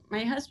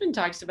my husband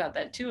talks about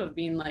that too, of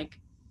being like,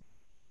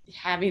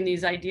 having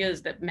these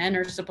ideas that men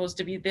are supposed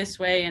to be this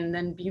way, and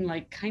then being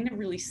like kind of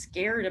really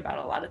scared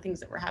about a lot of things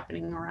that were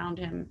happening around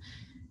him,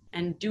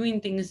 and doing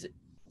things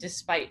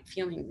despite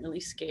feeling really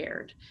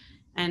scared.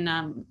 And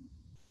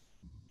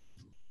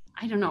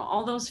I don't know,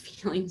 all those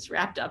feelings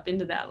wrapped up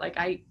into that. Like,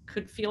 I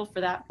could feel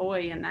for that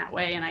boy in that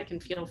way, and I can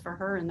feel for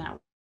her in that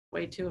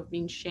way too, of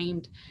being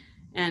shamed.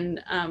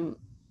 And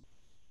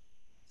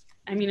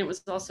I mean, it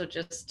was also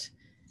just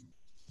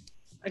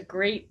a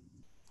great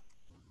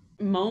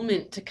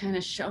moment to kind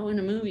of show in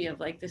a movie, of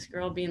like this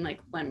girl being like,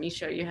 let me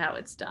show you how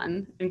it's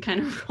done, and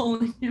kind of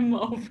rolling him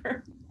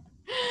over.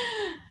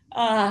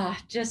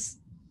 Just,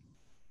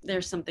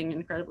 there's something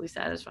incredibly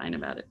satisfying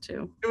about it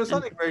too. It was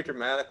something very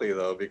dramatically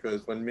though,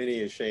 because when Minnie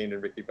is shamed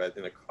and Ricky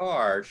in a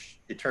car,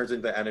 it turns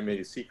into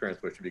animated sequence,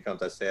 which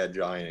becomes a sad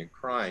giant and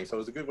crying. So it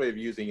was a good way of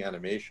using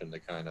animation to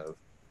kind of.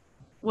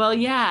 Well,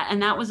 yeah,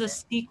 and that was a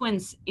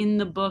sequence in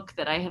the book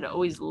that I had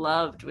always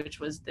loved, which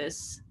was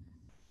this,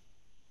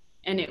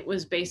 and it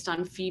was based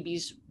on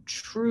Phoebe's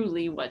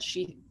truly what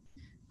she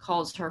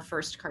calls her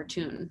first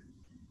cartoon,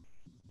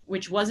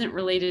 which wasn't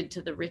related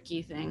to the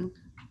Ricky thing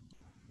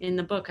in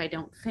the book, I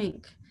don't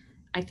think.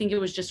 I think it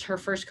was just her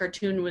first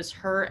cartoon was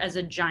her as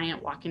a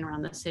giant walking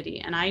around the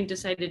city. And I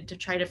decided to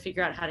try to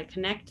figure out how to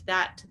connect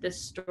that to this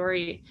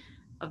story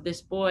of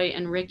this boy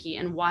and Ricky,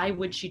 and why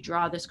would she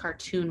draw this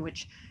cartoon,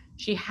 which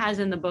she has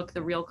in the book,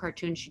 the real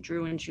cartoon she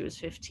drew when she was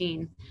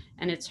 15.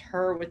 And it's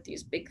her with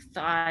these big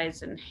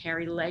thighs and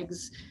hairy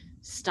legs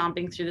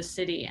stomping through the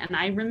city. And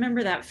I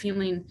remember that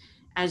feeling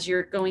as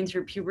you're going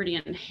through puberty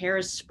and hair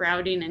is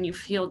sprouting and you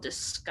feel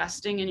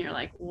disgusting and you're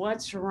like,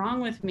 what's wrong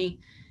with me?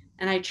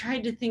 And I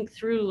tried to think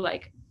through,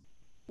 like,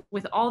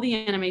 with all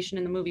the animation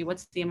in the movie,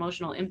 what's the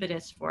emotional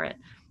impetus for it?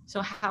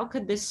 So how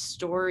could this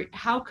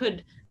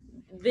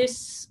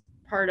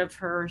part of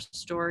her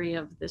story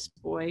of this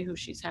boy who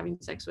she's having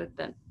sex with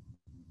that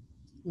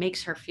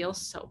makes her feel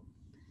so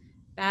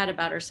bad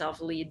about herself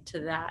lead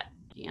to that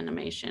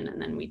animation? And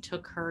then we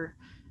took her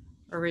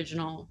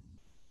original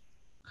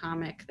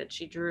comic that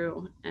she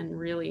drew and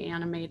really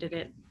animated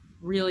it.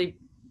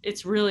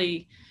 It's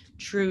really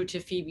true to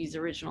Phoebe's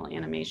original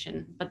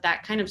animation, but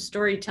that kind of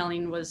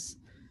storytelling was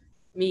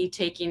me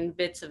taking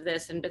bits of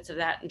this and bits of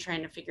that and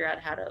trying to figure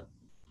out how to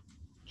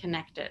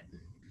connect it.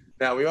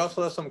 Now, we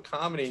also have some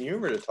comedy and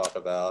humor to talk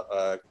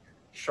about.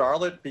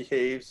 Charlotte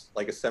behaves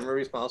like a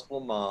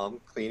semi-responsible mom,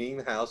 cleaning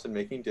the house and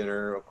making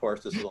dinner. Of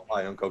course, this is all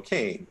high on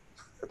cocaine.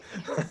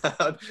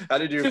 How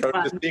did you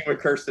approach this scene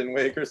with Kristen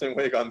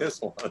Wiig on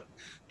this one?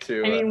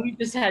 I mean, we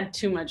just had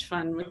too much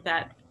fun with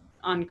that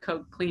on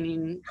coke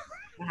cleaning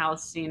the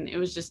house scene. It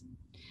was just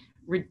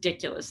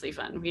ridiculously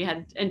fun.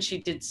 And she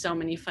did so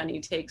many funny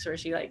takes where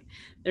she, like,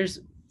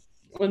 there's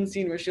one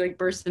scene where she, like,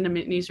 bursts into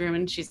Minnie's room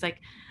and she's like,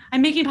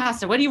 I'm making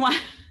pasta. What do you want?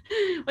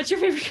 What's your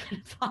favorite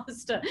kind of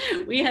pasta?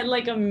 We had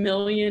like a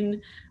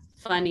million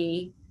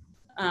funny,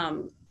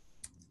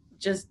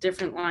 just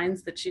different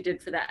lines that she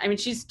did for that. I mean,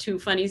 she's too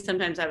funny.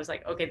 Sometimes I was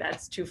like, okay,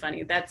 that's too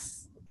funny.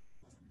 That's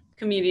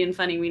comedian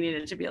funny. We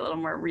needed to be a little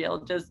more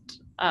real,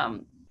 just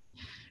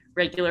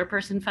regular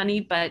person funny.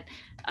 But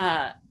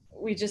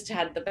we just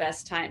had the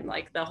best time,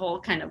 like the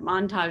whole kind of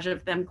montage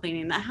of them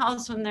cleaning the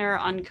house when they're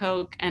on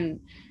coke. And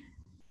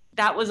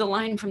that was a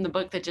line from the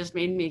book that just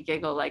made me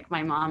giggle. Like,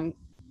 my mom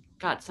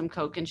got some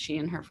coke and she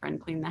and her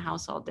friend cleaned the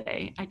house all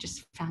day. I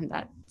just found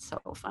that so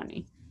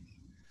funny.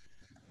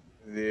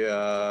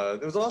 There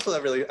was also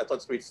that really, I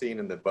thought, sweet scene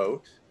in the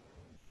boat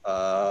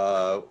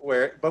but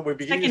we're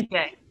beginning.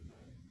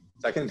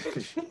 Second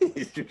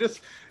day.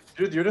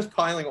 You're just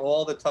piling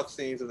all the tough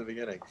scenes in the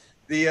beginning.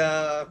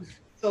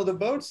 So the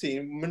boat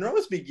scene,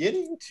 Monroe's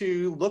beginning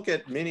to look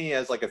at Minnie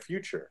as like a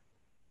future.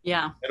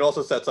 Yeah. It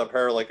also sets up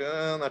her like,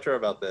 I'm not sure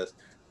about this.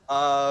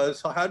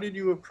 So how did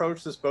you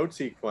approach this boat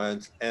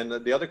sequence? And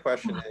the other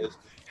question is,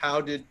 how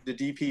did the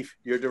DP,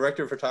 your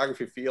director of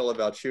photography, feel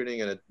about shooting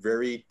in a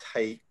very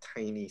tight,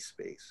 tiny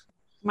space?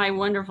 My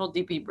wonderful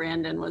DP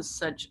Brandon was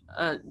such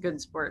a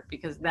good sport,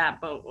 because that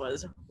boat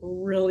was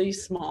really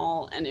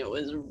small and it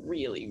was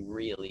really,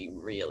 really,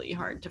 really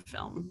hard to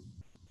film.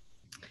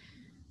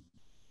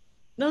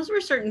 Those were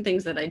certain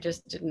things that I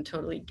just didn't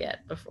totally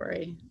get before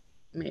I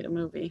made a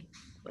movie.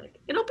 Like,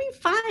 it'll be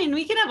fine.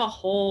 We can have a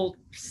whole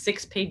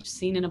 6-page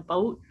scene in a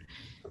boat.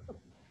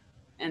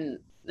 And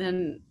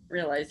then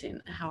realizing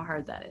how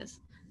hard that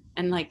is.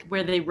 And like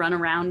where they run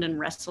around and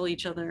wrestle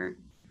each other.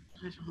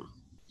 I don't know.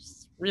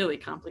 It's really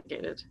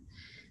complicated.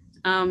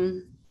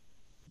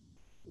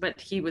 But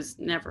he was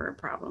never a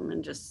problem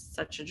and just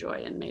such a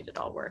joy and made it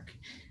all work.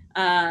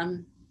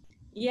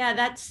 Yeah,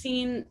 that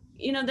scene,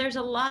 there's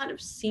a lot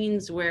of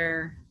scenes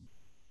where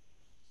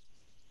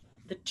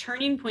the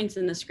turning points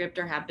in the script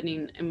are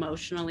happening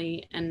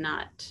emotionally and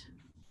not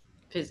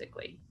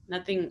physically.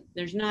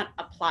 There's not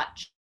a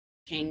plot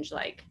change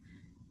like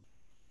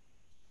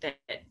that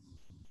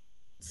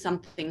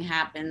something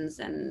happens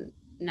and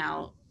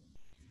now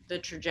the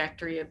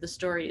trajectory of the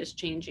story is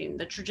changing.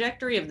 The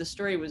trajectory of the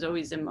story was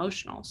always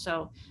emotional.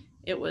 So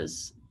it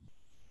was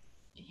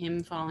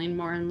him falling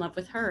more in love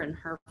with her and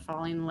her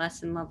falling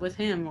less in love with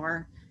him,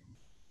 or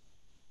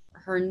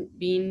her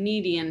being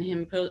needy and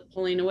him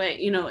pulling away.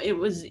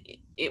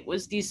 It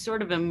was these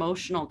sort of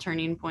emotional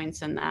turning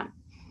points, and that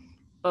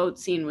boat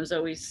scene was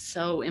always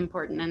so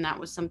important. And that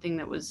was something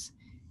that was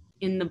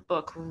in the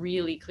book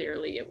really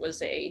clearly. It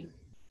was a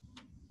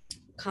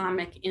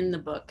comic in the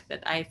book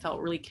that I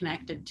felt really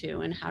connected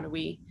to. And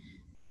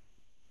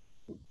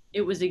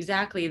it was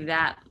exactly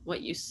that,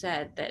 what you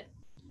said, that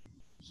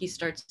he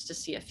starts to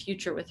see a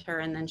future with her,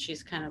 and then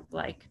she's kind of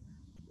like,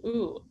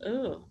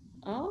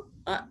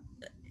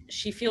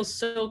 she feels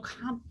so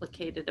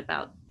complicated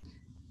about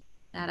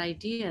that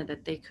idea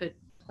that they could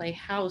play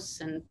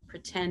house and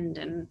pretend,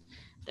 and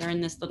they're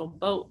in this little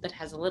boat that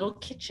has a little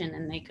kitchen,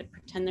 and they could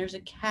pretend there's a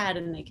cat,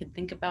 and they could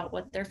think about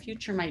what their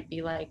future might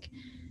be like.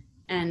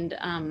 And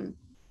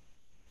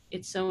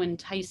it's so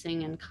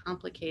enticing and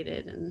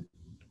complicated,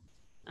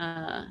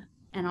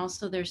 and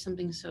also there's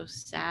something so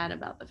sad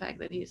about the fact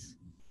that he's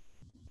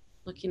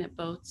looking at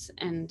boats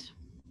and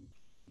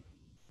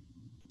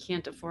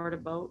can't afford a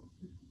boat.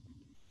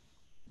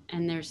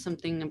 and there's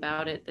something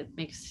about it that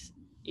makes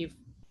you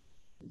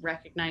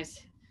recognize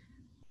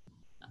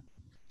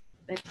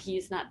that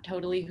he's not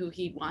totally who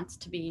he wants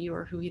to be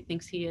or who he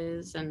thinks he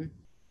is. And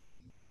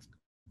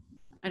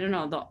I don't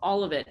know,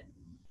 all of it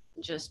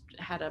just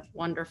had a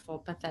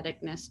wonderful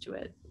patheticness to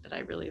it that I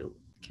really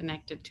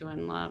connected to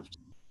and loved.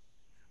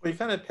 Well, you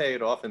kind of pay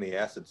it off in the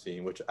acid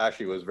scene, which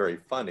actually was very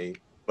funny,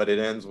 but it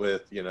ends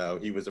with, you know,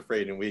 he was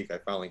afraid and weak. I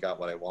finally got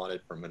what I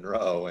wanted from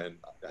Monroe and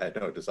I had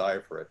no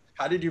desire for it.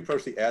 How did you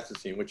approach the acid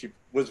scene, which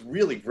was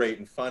really great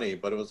and funny,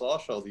 but it was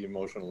also the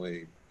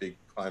emotionally big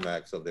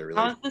climax of their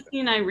relationship? That was the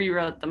scene I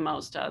rewrote the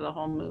most out of the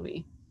whole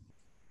movie.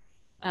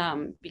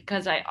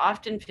 Because I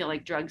often feel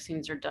like drug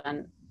scenes are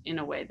done in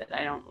a way that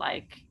I don't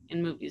like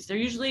in movies. They're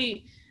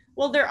usually,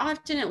 well, they're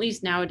often, at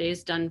least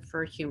nowadays, done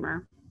for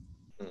humor,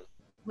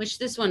 which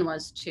this one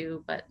was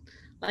too, but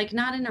like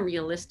not in a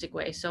realistic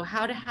way. So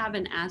how to have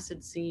an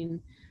acid scene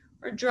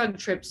or drug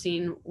trip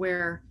scene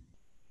where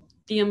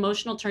the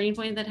emotional turning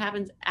point that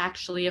happens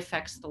actually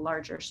affects the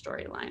larger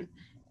storyline.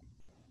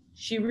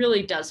 She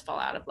really does fall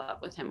out of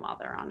love with him while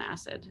they're on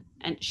acid.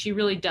 And she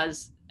really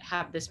does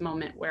have this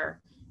moment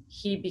where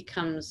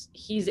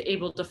he's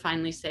able to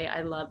finally say,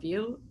 I love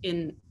you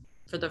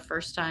for the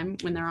first time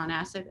when they're on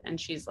acid. And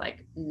she's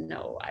like,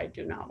 no, I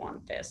do not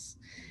want this.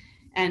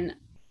 And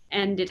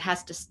it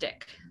has to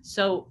stick.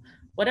 So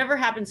whatever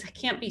happens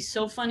can't be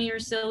so funny or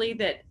silly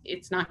that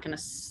it's not gonna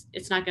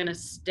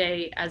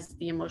stay as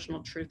the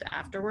emotional truth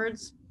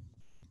afterwards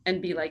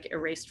and be like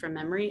erased from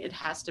memory. It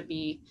has to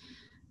be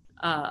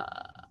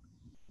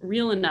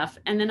real enough.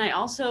 And then I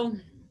also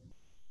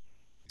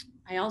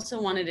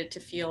wanted it to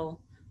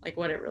feel like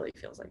what it really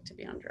feels like to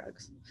be on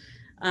drugs.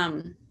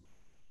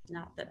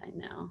 Not that I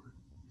know.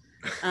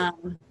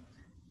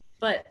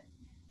 But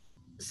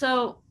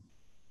so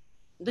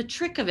the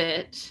trick of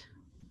it,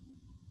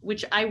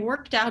 which I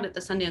worked out at the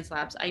Sundance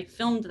Labs, I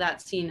filmed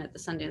that scene at the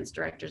Sundance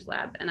Directors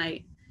Lab, and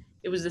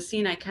it was the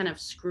scene I kind of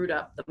screwed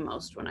up the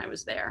most when I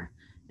was there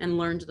and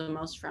learned the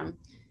most from,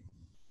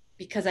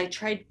 because I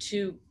tried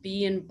to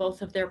be in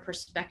both of their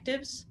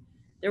perspectives.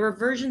 There were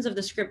versions of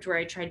the script where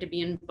I tried to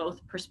be in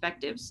both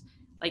perspectives,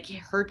 like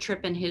her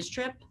trip and his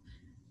trip.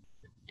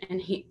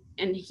 And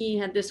he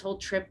had this whole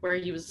trip where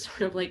he was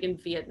sort of like in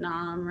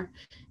Vietnam, or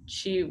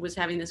she was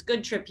having this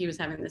good trip, he was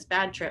having this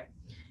bad trip.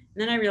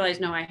 And then I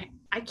realized, no,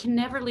 I can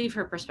never leave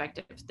her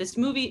perspective. This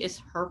movie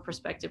is her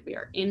perspective. We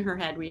are in her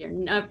head. We are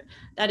never,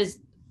 that is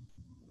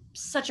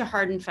such a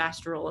hard and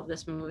fast rule of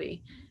this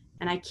movie.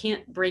 And I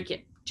can't break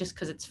it just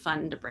because it's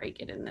fun to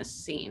break it in this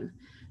scene.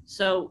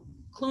 So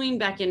cluing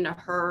back into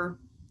her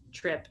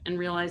trip and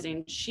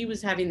realizing she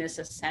was having this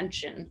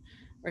ascension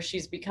where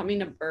she's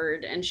becoming a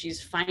bird and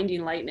she's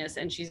finding lightness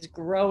and she's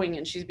growing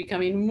and she's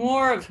becoming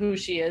more of who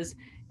she is.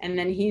 And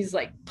then he's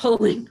like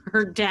pulling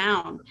her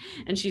down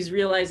and she's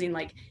realizing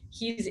like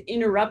he's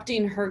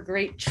interrupting her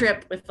great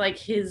trip with like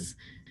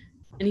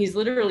and he's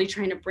literally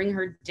trying to bring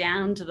her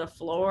down to the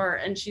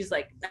floor. And she's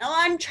like, no,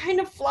 I'm trying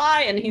to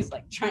fly. And he's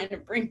like trying to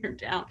bring her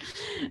down.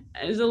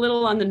 It's a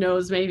little on the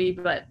nose maybe,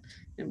 but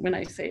when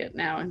I say it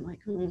now, I'm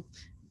like,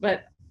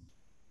 But,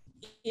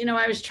 you know,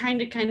 I was trying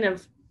to kind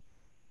of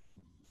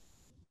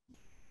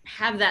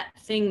have that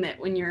thing that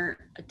when you're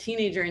a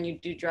teenager and you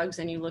do drugs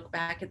and you look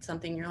back at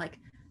something, you're like,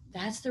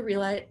 that's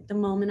the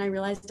moment I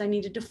realized I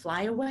needed to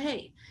fly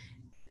away.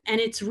 And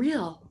it's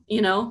real,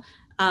 you know,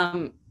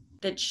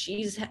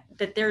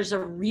 that there's a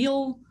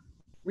real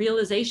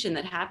realization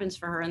that happens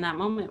for her in that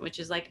moment, which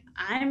is like,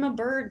 I'm a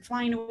bird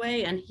flying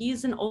away and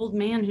he's an old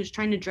man who's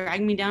trying to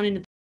drag me down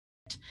into the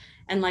pit.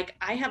 And like,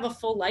 I have a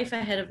full life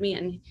ahead of me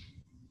and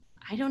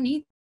I don't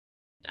need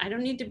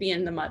to be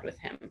in the mud with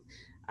him.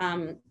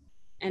 And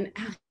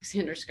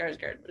Alexander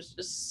Skarsgård was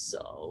just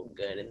so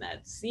good in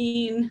that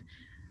scene.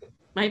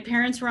 My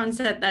parents were on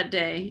set that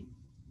day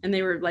and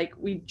they were like,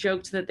 we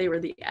joked that they were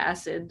the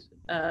acid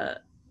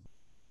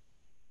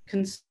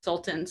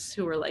consultants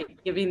who were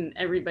like giving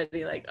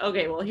everybody like,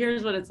 okay, well,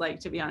 here's what it's like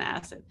to be on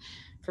acid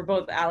for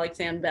both Alex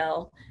and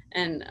Belle.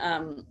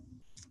 And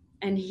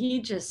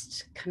he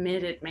just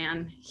committed,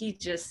 man. He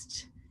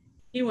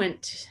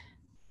went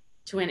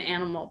to an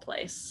animal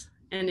place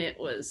and it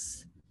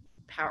was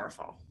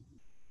powerful.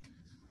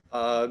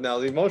 Now,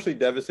 the emotionally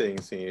devastating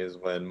scene is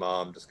when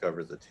mom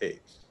discovers the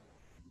tapes.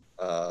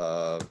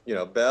 You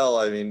know, Belle,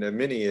 I mean,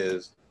 Minnie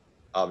is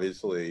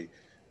obviously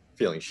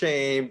feeling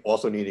shame,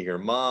 also needing her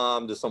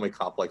mom. There's so many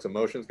complex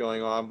emotions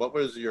going on. What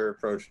was your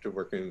approach to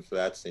working for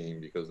that scene?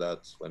 Because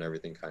that's when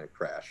everything kind of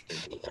crashed.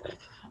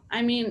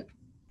 I mean,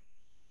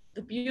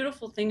 the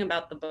beautiful thing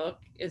about the book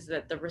is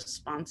that the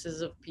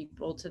responses of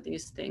people to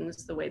these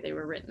things, the way they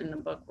were written in the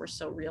book, were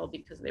so real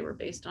because they were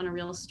based on a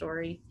real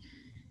story.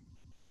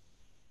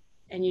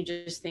 And you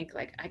just think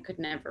like, I could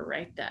never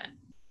write that.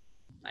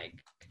 Like,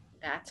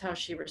 that's how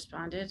she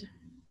responded.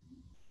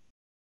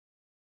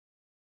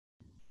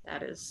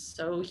 That is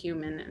so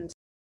human.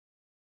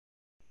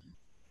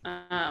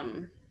 And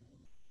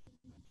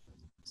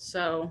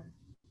so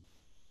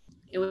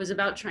it was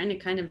about trying to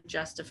kind of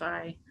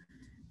justify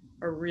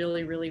a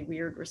really, really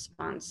weird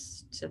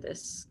response to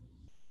this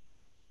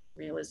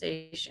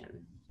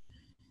realization,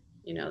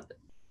 you know,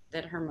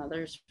 that her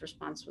mother's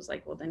response was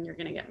like, well, then you're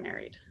going to get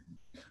married.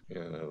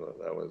 Yeah, no,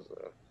 that was.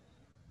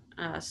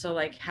 So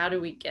like, how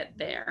do we get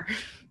there?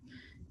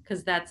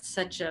 Because that's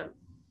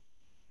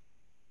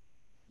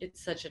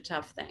it's such a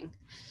tough thing.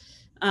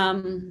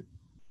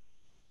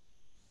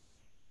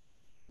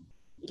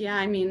 Yeah,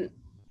 I mean,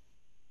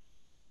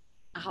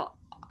 all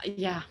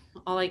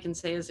I can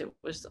say is it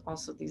was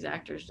also these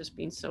actors just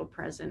being so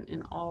present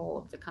in all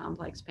of the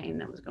complex pain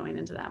that was going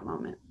into that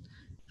moment,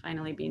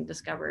 finally being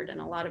discovered. And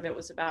a lot of it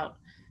was about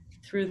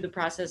through the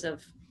process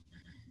of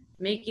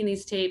making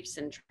these tapes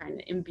and trying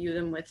to imbue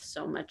them with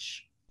so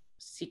much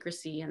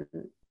secrecy and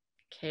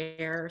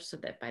care, so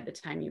that by the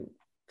time you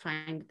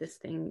find this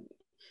thing,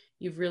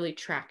 you've really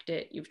tracked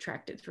it. You've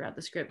tracked it throughout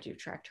the script. You've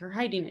tracked her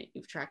hiding it.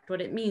 You've tracked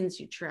what it means.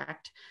 You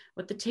tracked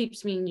what the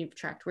tapes mean. You've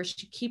tracked where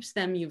she keeps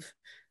them. You've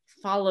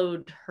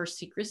followed her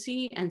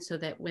secrecy. And so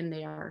that when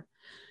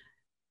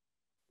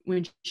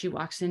she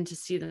walks in to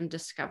see them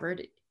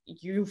discovered,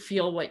 you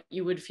feel what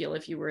you would feel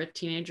if you were a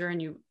teenager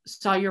and you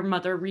saw your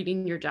mother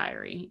reading your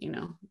diary, you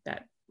know,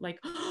 that like,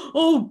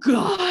 oh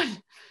God,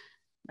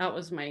 that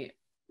was my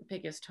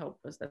biggest hope,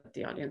 was that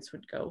the audience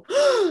would go,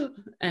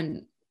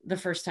 and the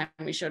first time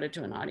we showed it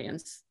to an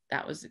audience,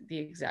 that was the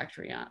exact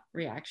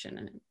reaction,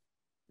 and it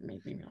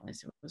made me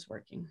realize it was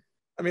working.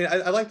 I mean,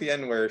 I like the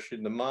end where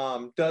the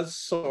mom does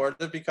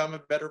sort of become a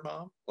better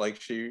mom.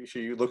 Like she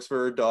looks for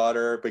her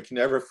daughter, but can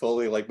never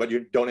fully, like, but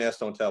you don't ask,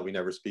 don't tell. We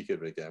never speak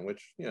of it again,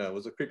 which, you know,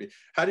 was a creepy.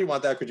 How do you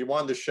want that? Could you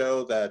want to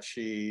show that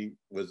she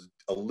was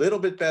a little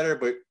bit better,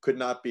 but could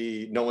not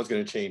be, no one's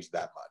going to change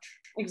that much?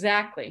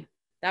 Exactly.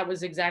 That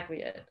was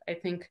exactly it. I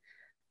think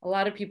a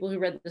lot of people who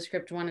read the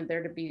script wanted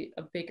there to be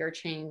a bigger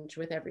change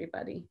with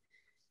everybody.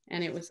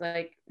 And it was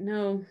like,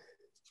 no,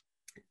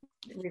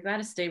 we've got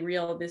to stay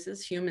real. This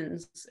is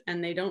humans,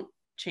 and they don't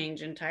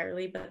change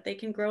entirely, but they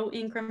can grow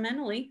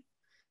incrementally.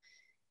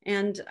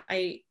 And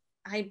I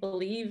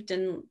believed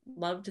and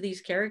loved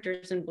these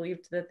characters and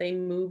believed that they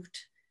moved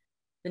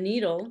the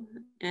needle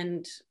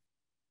and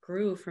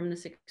grew from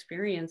this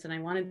experience. And I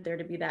wanted there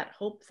to be that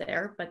hope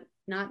there, but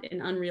not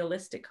an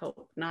unrealistic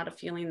hope, not a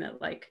feeling that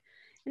like,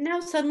 and now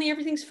suddenly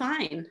everything's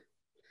fine,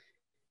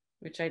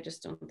 which I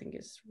just don't think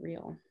is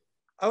real.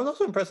 I was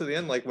also impressed at the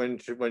end, like when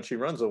she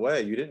runs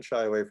away, you didn't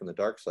shy away from the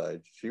dark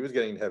side. She was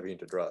getting heavy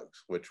into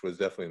drugs, which was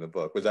definitely in the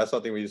book. Was that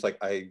something where you just like,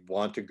 I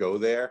want to go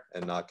there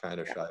and not kind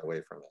of shy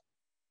away from it?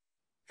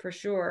 For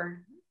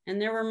sure.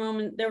 And there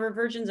were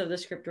versions of the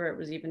script where it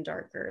was even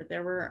darker.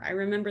 I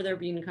remember there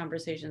being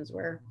conversations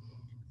where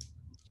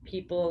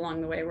people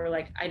along the way were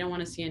like, I don't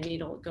want to see a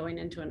needle going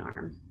into an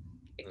arm.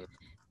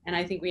 And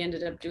I think we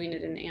ended up doing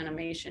it in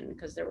animation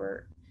because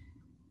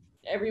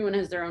everyone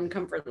has their own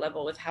comfort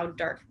level with how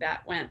dark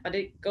that went, but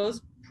it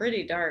goes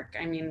pretty dark.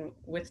 I mean,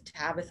 with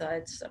Tabitha,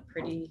 it's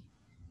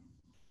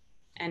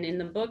and in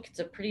the book, it's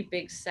a pretty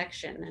big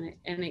section,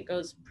 and it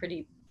goes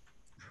pretty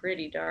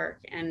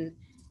dark. And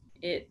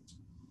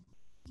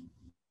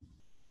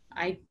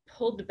I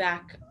pulled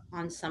back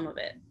on some of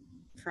it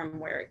from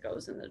where it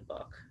goes in the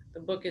book.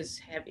 The book is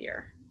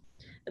heavier.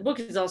 The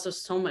book is also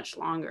so much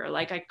longer.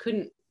 Like I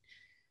couldn't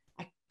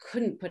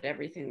put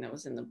everything that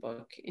was in the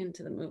book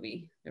into the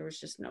movie. There was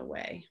just no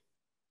way.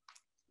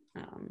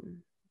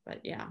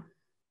 But yeah,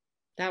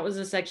 that was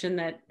a section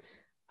that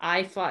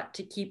I fought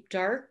to keep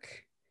dark,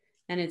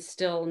 and it's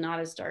still not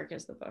as dark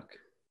as the book.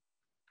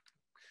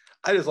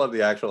 I just love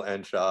the actual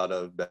end shot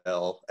of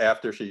Belle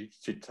after she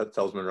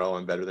tells Monroe,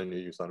 I'm better than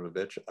you son of a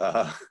bitch.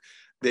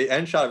 The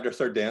end shot of just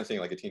her dancing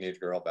like a teenage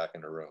girl back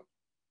in her room.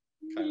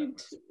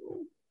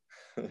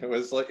 It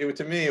was like,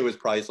 to me, it was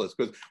priceless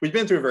because we've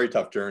been through a very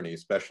tough journey,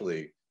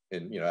 especially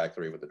in, you know, Act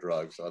 3 with the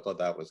drugs. So I thought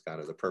that was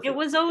kind of the perfect. It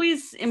was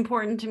always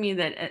important to me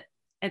that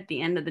at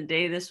the end of the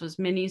day, this was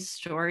Minnie's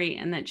story,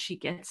 and that she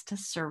gets to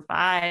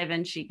survive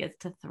and she gets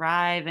to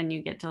thrive, and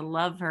you get to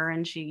love her,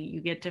 and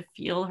you get to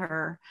feel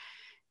her,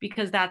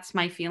 because that's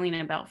my feeling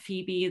about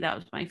Phoebe. That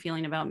was my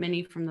feeling about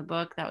Minnie from the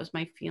book. That was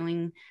my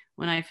feeling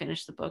when I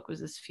finished the book, was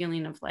this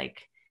feeling of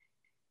like,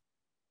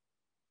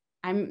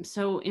 I'm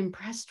so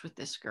impressed with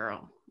this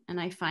girl, and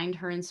I find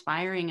her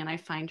inspiring, and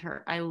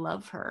I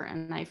love her,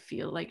 and I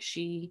feel like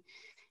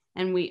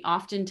and we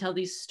often tell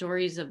these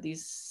stories of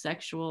these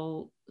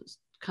sexual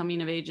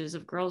coming of ages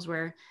of girls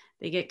where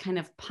they get kind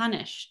of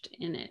punished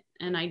in it.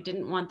 And I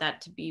didn't want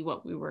that to be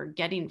what we were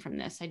getting from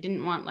this. I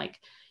didn't want like,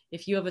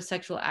 if you have a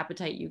sexual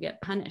appetite, you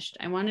get punished.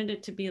 I wanted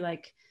it to be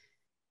like,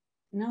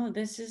 no,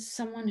 this is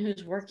someone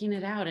who's working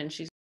it out, and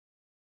she's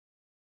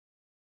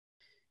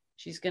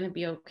going to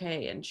be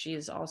okay. And she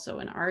is also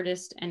an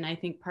artist. And I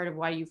think part of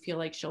why you feel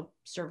like she'll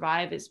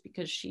survive is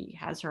because she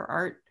has her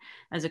art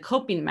as a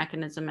coping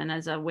mechanism and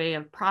as a way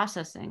of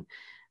processing.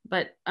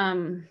 But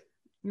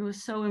it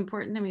was so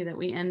important to me that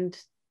we end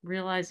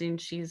realizing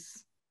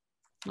she's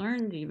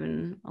learned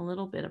even a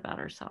little bit about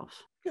herself.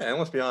 Yeah, and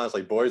let's be honest,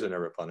 like boys are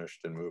never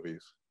punished in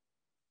movies.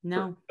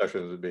 No.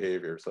 Especially with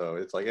behavior. So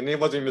it's like, and it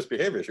wasn't even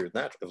misbehavior, she was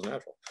natural. It was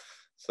natural.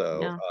 So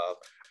yeah.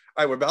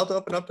 All right, we're about to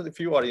open up to a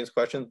few audience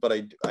questions, but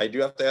I do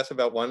have to ask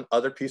about one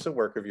other piece of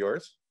work of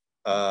yours.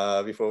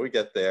 before we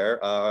get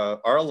there.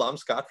 Our alum,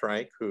 Scott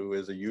Frank, who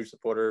is a huge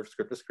supporter of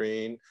Script to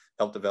Screen,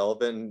 helped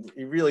develop it, and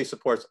he really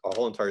supports a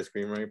whole entire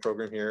screenwriting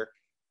program here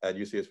at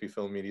UCSB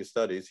Film Media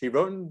Studies. He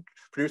wrote and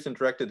produced and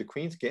directed The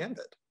Queen's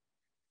Gambit.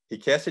 He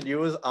casted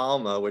you as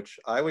Alma, which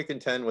I would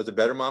contend was a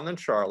better mom than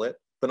Charlotte,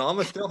 but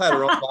Alma still had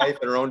her own life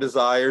and her own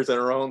desires and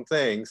her own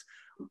things.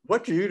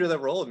 What drew you to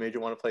that role and made you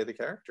want to play the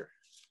character?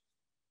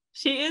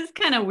 She is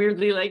kind of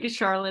weirdly like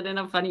Charlotte in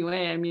a funny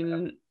way. I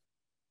mean,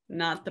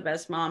 not the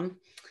best mom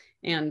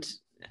and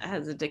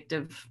has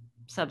addictive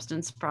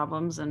substance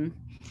problems. And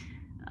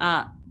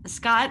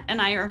Scott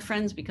and I are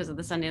friends because of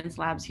the Sundance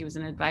Labs. He was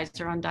an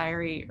advisor on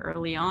Diary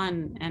early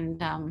on,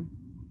 and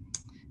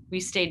we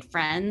stayed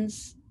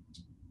friends.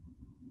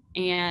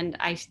 And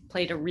I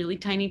played a really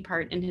tiny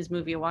part in his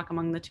movie, A Walk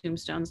Among the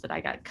Tombstones, that I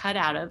got cut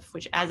out of,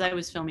 which as I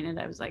was filming it,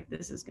 I was like,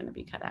 this is going to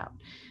be cut out.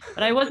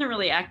 But I wasn't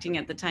really acting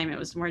at the time. It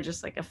was more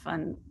just like a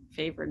fun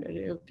favor to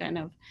do, kind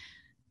of.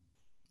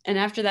 And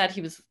after that, he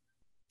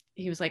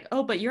was like,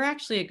 oh, but you're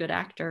actually a good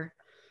actor.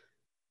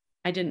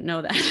 I didn't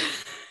know that.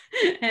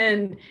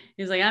 And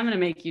he was like, I'm going to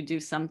make you do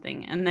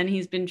something. And then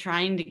he's been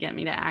trying to get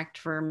me to act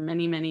for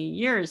many, many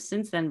years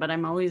since then, but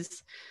I'm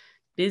always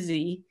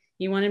busy.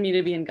 He wanted me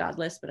to be in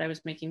Godless, but I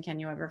was making Can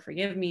You Ever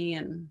Forgive Me?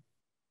 And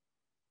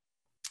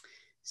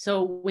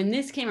so when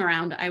this came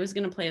around, I was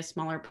going to play a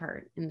smaller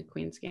part in The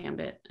Queen's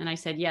Gambit. And I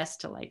said yes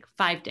to like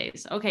 5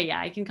 days. Okay,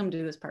 yeah, I can come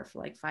do this part for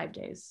like 5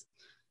 days.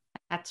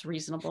 That's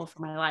reasonable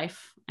for my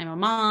life. I'm a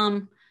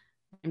mom.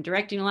 I'm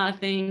directing a lot of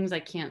things. I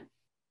can't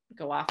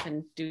go off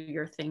and do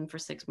your thing for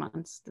 6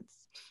 months.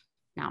 That's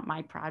not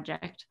my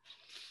project.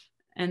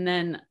 And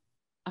then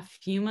a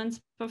few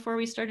months before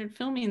we started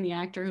filming, the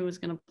actor who was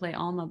going to play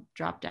Alma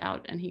dropped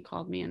out, and he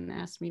called me and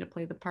asked me to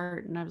play the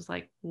part. And I was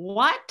like,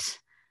 what?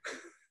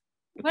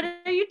 What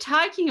are you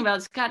talking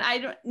about, Scott?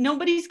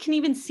 Nobody's can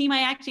even see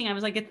my acting. I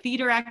was like a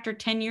theater actor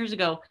 10 years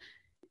ago.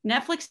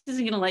 Netflix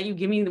isn't going to let you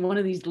give me one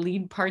of these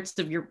lead parts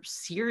of your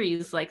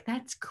series. Like,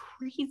 that's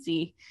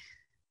crazy.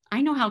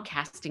 I know how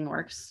casting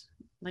works.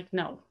 Like,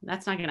 no,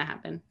 that's not going to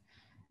happen.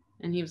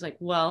 And he was like,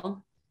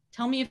 well,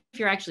 tell me if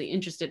you're actually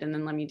interested, and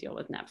then let me deal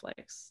with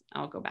Netflix.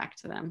 I'll go back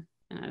to them.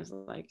 And I was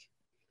like,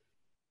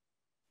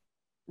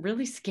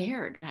 really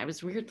scared. I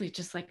was weirdly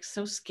just like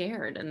so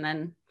scared. And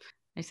then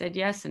I said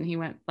yes. And he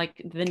went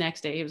like the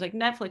next day, he was like,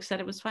 Netflix said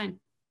it was fine.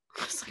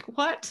 I was like,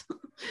 what?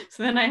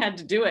 So then I had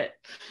to do it.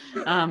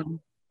 And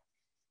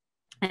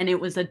it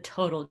was a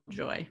total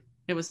joy.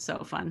 It was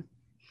so fun.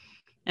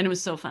 And it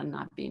was so fun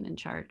not being in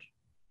charge.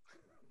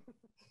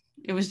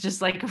 It was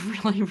just like a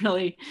really,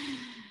 really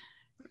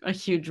a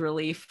huge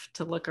relief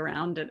to look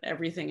around at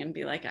everything and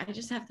be like, I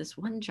just have this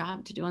one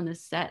job to do on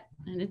this set.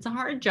 And it's a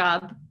hard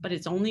job, but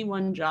it's only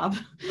one job.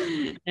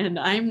 And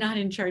I'm not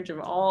in charge of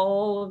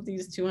all of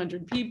these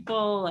 200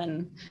 people.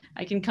 And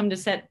I can come to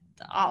set.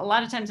 A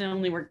lot of times I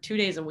only work 2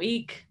 days a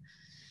week.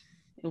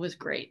 It was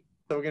great.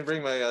 So we can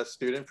bring my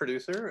student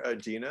producer,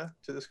 Gina,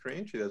 to the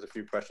screen. She has a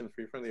few questions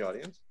for you from the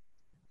audience.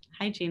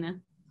 Hi, Gina.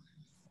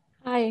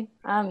 Hi,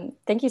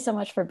 thank you so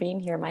much for being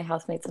here. My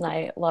housemates and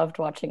I loved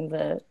watching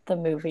the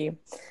movie.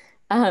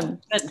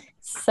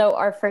 So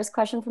our first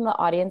question from the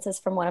audience is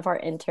from one of our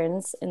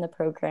interns in the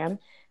program.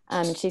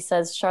 She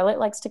says, Charlotte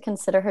likes to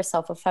consider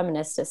herself a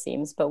feminist, it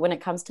seems, but when it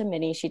comes to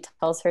Minnie, she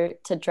tells her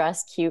to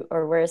dress cute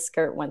or wear a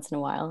skirt once in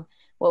a while.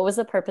 What was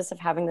the purpose of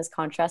having this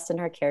contrast in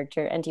her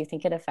character, and do you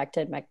think it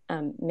affected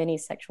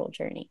Minnie's sexual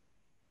journey?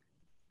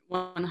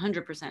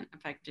 100%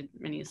 affected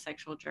Minnie's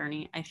sexual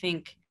journey. I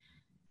think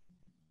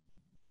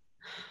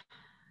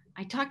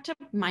I talked to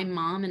my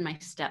mom and my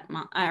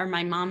stepmom, or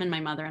my mom and my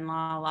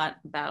mother-in-law, a lot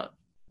about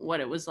what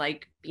it was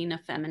like being a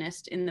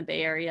feminist in the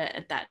Bay Area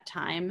at that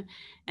time.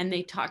 And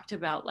they talked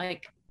about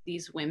like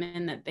these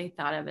women that they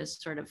thought of as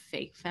sort of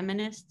fake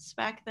feminists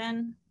back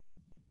then.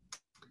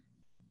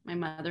 My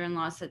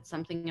mother-in-law said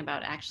something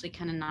about actually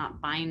kind of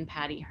not buying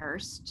Patty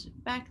Hearst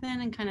back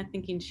then and kind of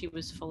thinking she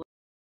was full of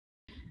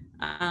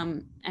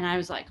and I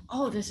was like,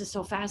 oh, this is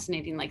so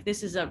fascinating. Like,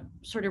 this is a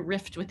sort of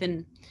rift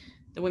within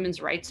the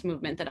women's rights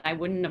movement that I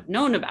wouldn't have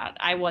known about.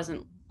 I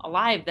wasn't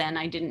alive then.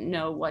 I didn't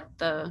know what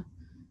the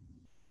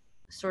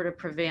sort of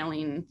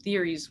prevailing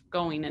theories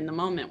going in the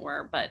moment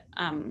were. But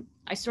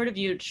I sort of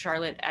viewed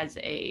Charlotte as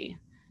a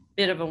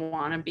bit of a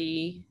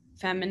wannabe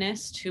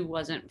feminist who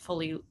wasn't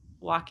fully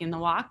walking the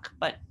walk,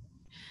 but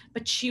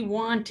she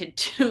wanted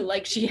to.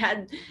 Like,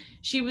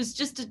 she was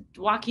just a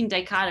walking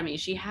dichotomy.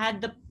 She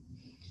had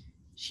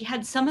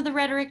some of the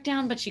rhetoric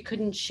down, but she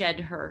couldn't shed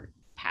her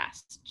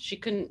past. She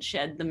couldn't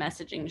shed the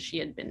messaging she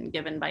had been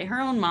given by her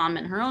own mom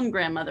and her own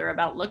grandmother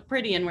about look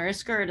pretty and wear a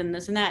skirt and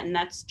this and that. And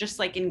that's just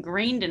like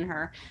ingrained in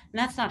her. And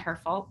that's not her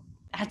fault.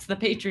 That's the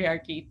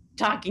patriarchy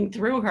talking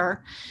through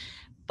her.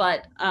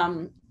 But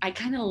I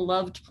kind of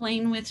loved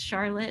playing with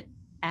Charlotte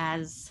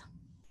and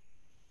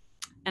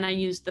I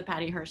used the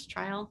Patty Hearst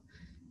trial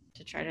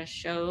to try to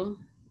show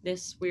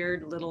this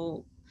weird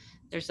little,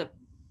 there's a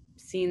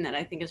scene that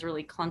I think is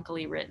really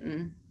clunkily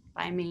written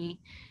by me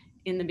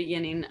in the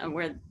beginning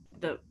where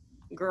the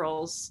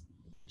girls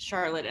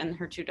Charlotte and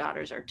her two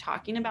daughters are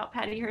talking about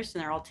Patty Hearst,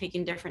 and they're all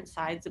taking different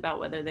sides about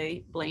whether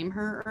they blame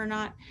her or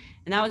not.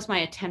 And that was my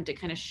attempt at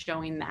kind of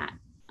showing that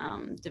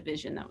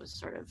division that was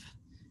sort of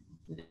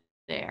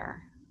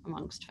there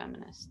amongst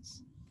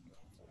feminists.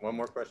 One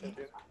more question,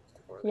 Gina?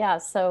 Yeah,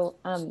 so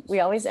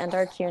we always end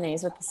our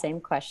Q&As with the same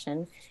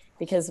question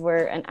because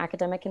we're an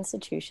academic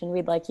institution.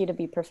 We'd like you to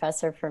be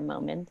professor for a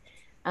moment.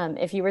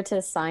 If you were to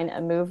assign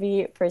a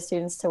movie for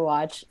students to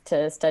watch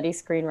to study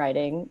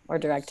screenwriting or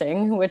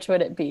directing, which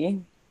would it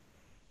be?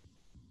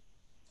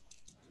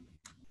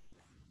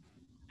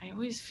 I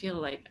always feel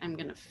like I'm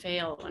going to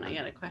fail when I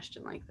get a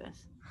question like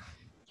this.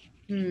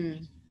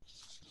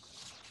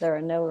 There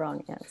are no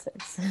wrong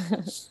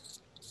answers.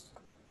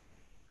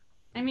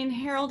 I mean,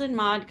 Harold and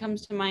Maude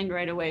comes to mind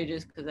right away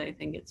just because I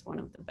think it's one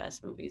of the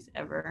best movies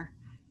ever.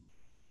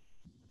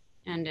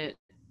 And it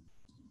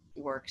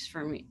works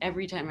for me.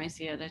 Every time I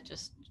see it, it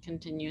just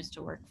continues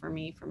to work for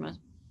me from a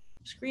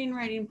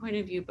screenwriting point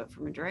of view, but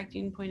from a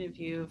directing point of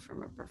view,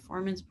 from a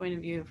performance point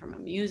of view, from a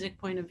music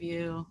point of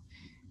view.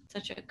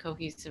 Such a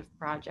cohesive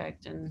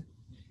project, and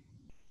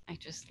I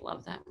just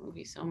love that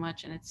movie so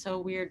much. And it's so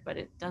weird, but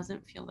it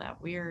doesn't feel that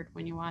weird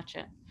when you watch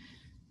it.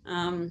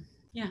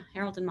 Yeah,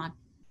 Harold and Maude.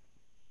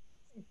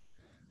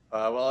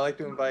 Well, I'd like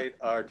to invite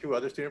our two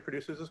other student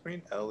producers to the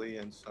screen, Ellie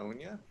and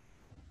Sonia.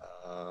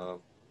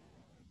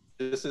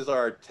 This is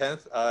our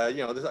 10th, I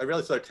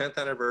realize it's our 10th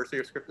anniversary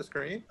of Script to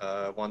Screen.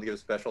 I wanted to give a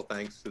special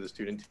thanks to the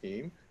student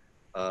team.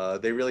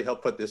 They really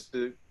helped put this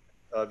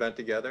event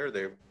together.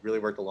 They really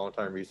worked a long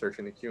time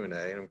researching the Q&A,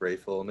 and I'm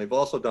grateful. And they've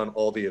also done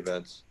all the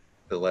events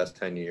for the last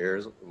 10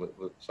 years with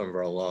some of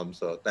our alums.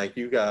 So thank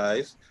you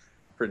guys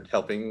for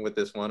helping with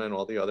this one and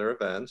all the other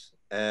events.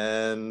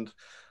 And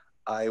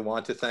I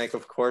want to thank,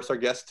 of course, our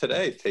guests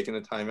today, taking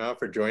the time out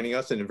for joining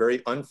us in a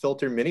very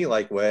unfiltered,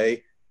 Minnie-like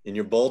way, in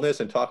your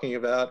boldness and talking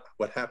about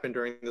what happened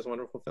during this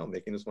wonderful film,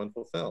 making this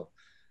wonderful film.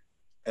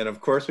 And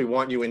of course, we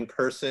want you in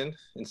person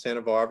in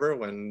Santa Barbara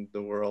when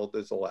the world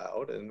is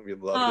allowed, and we'd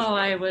love. Oh,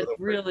 I would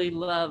really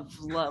love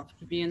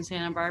to be in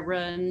Santa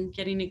Barbara and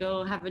getting to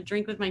go have a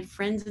drink with my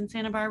friends in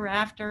Santa Barbara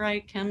after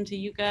I come to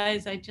you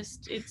guys.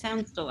 It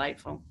sounds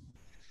delightful.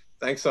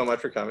 Thanks so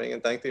much for coming,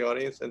 and thank the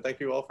audience, and thank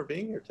you all for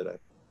being here today.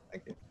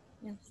 Thank you.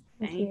 Yes,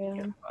 thank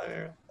you. Bye,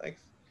 Marielle.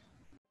 Thanks.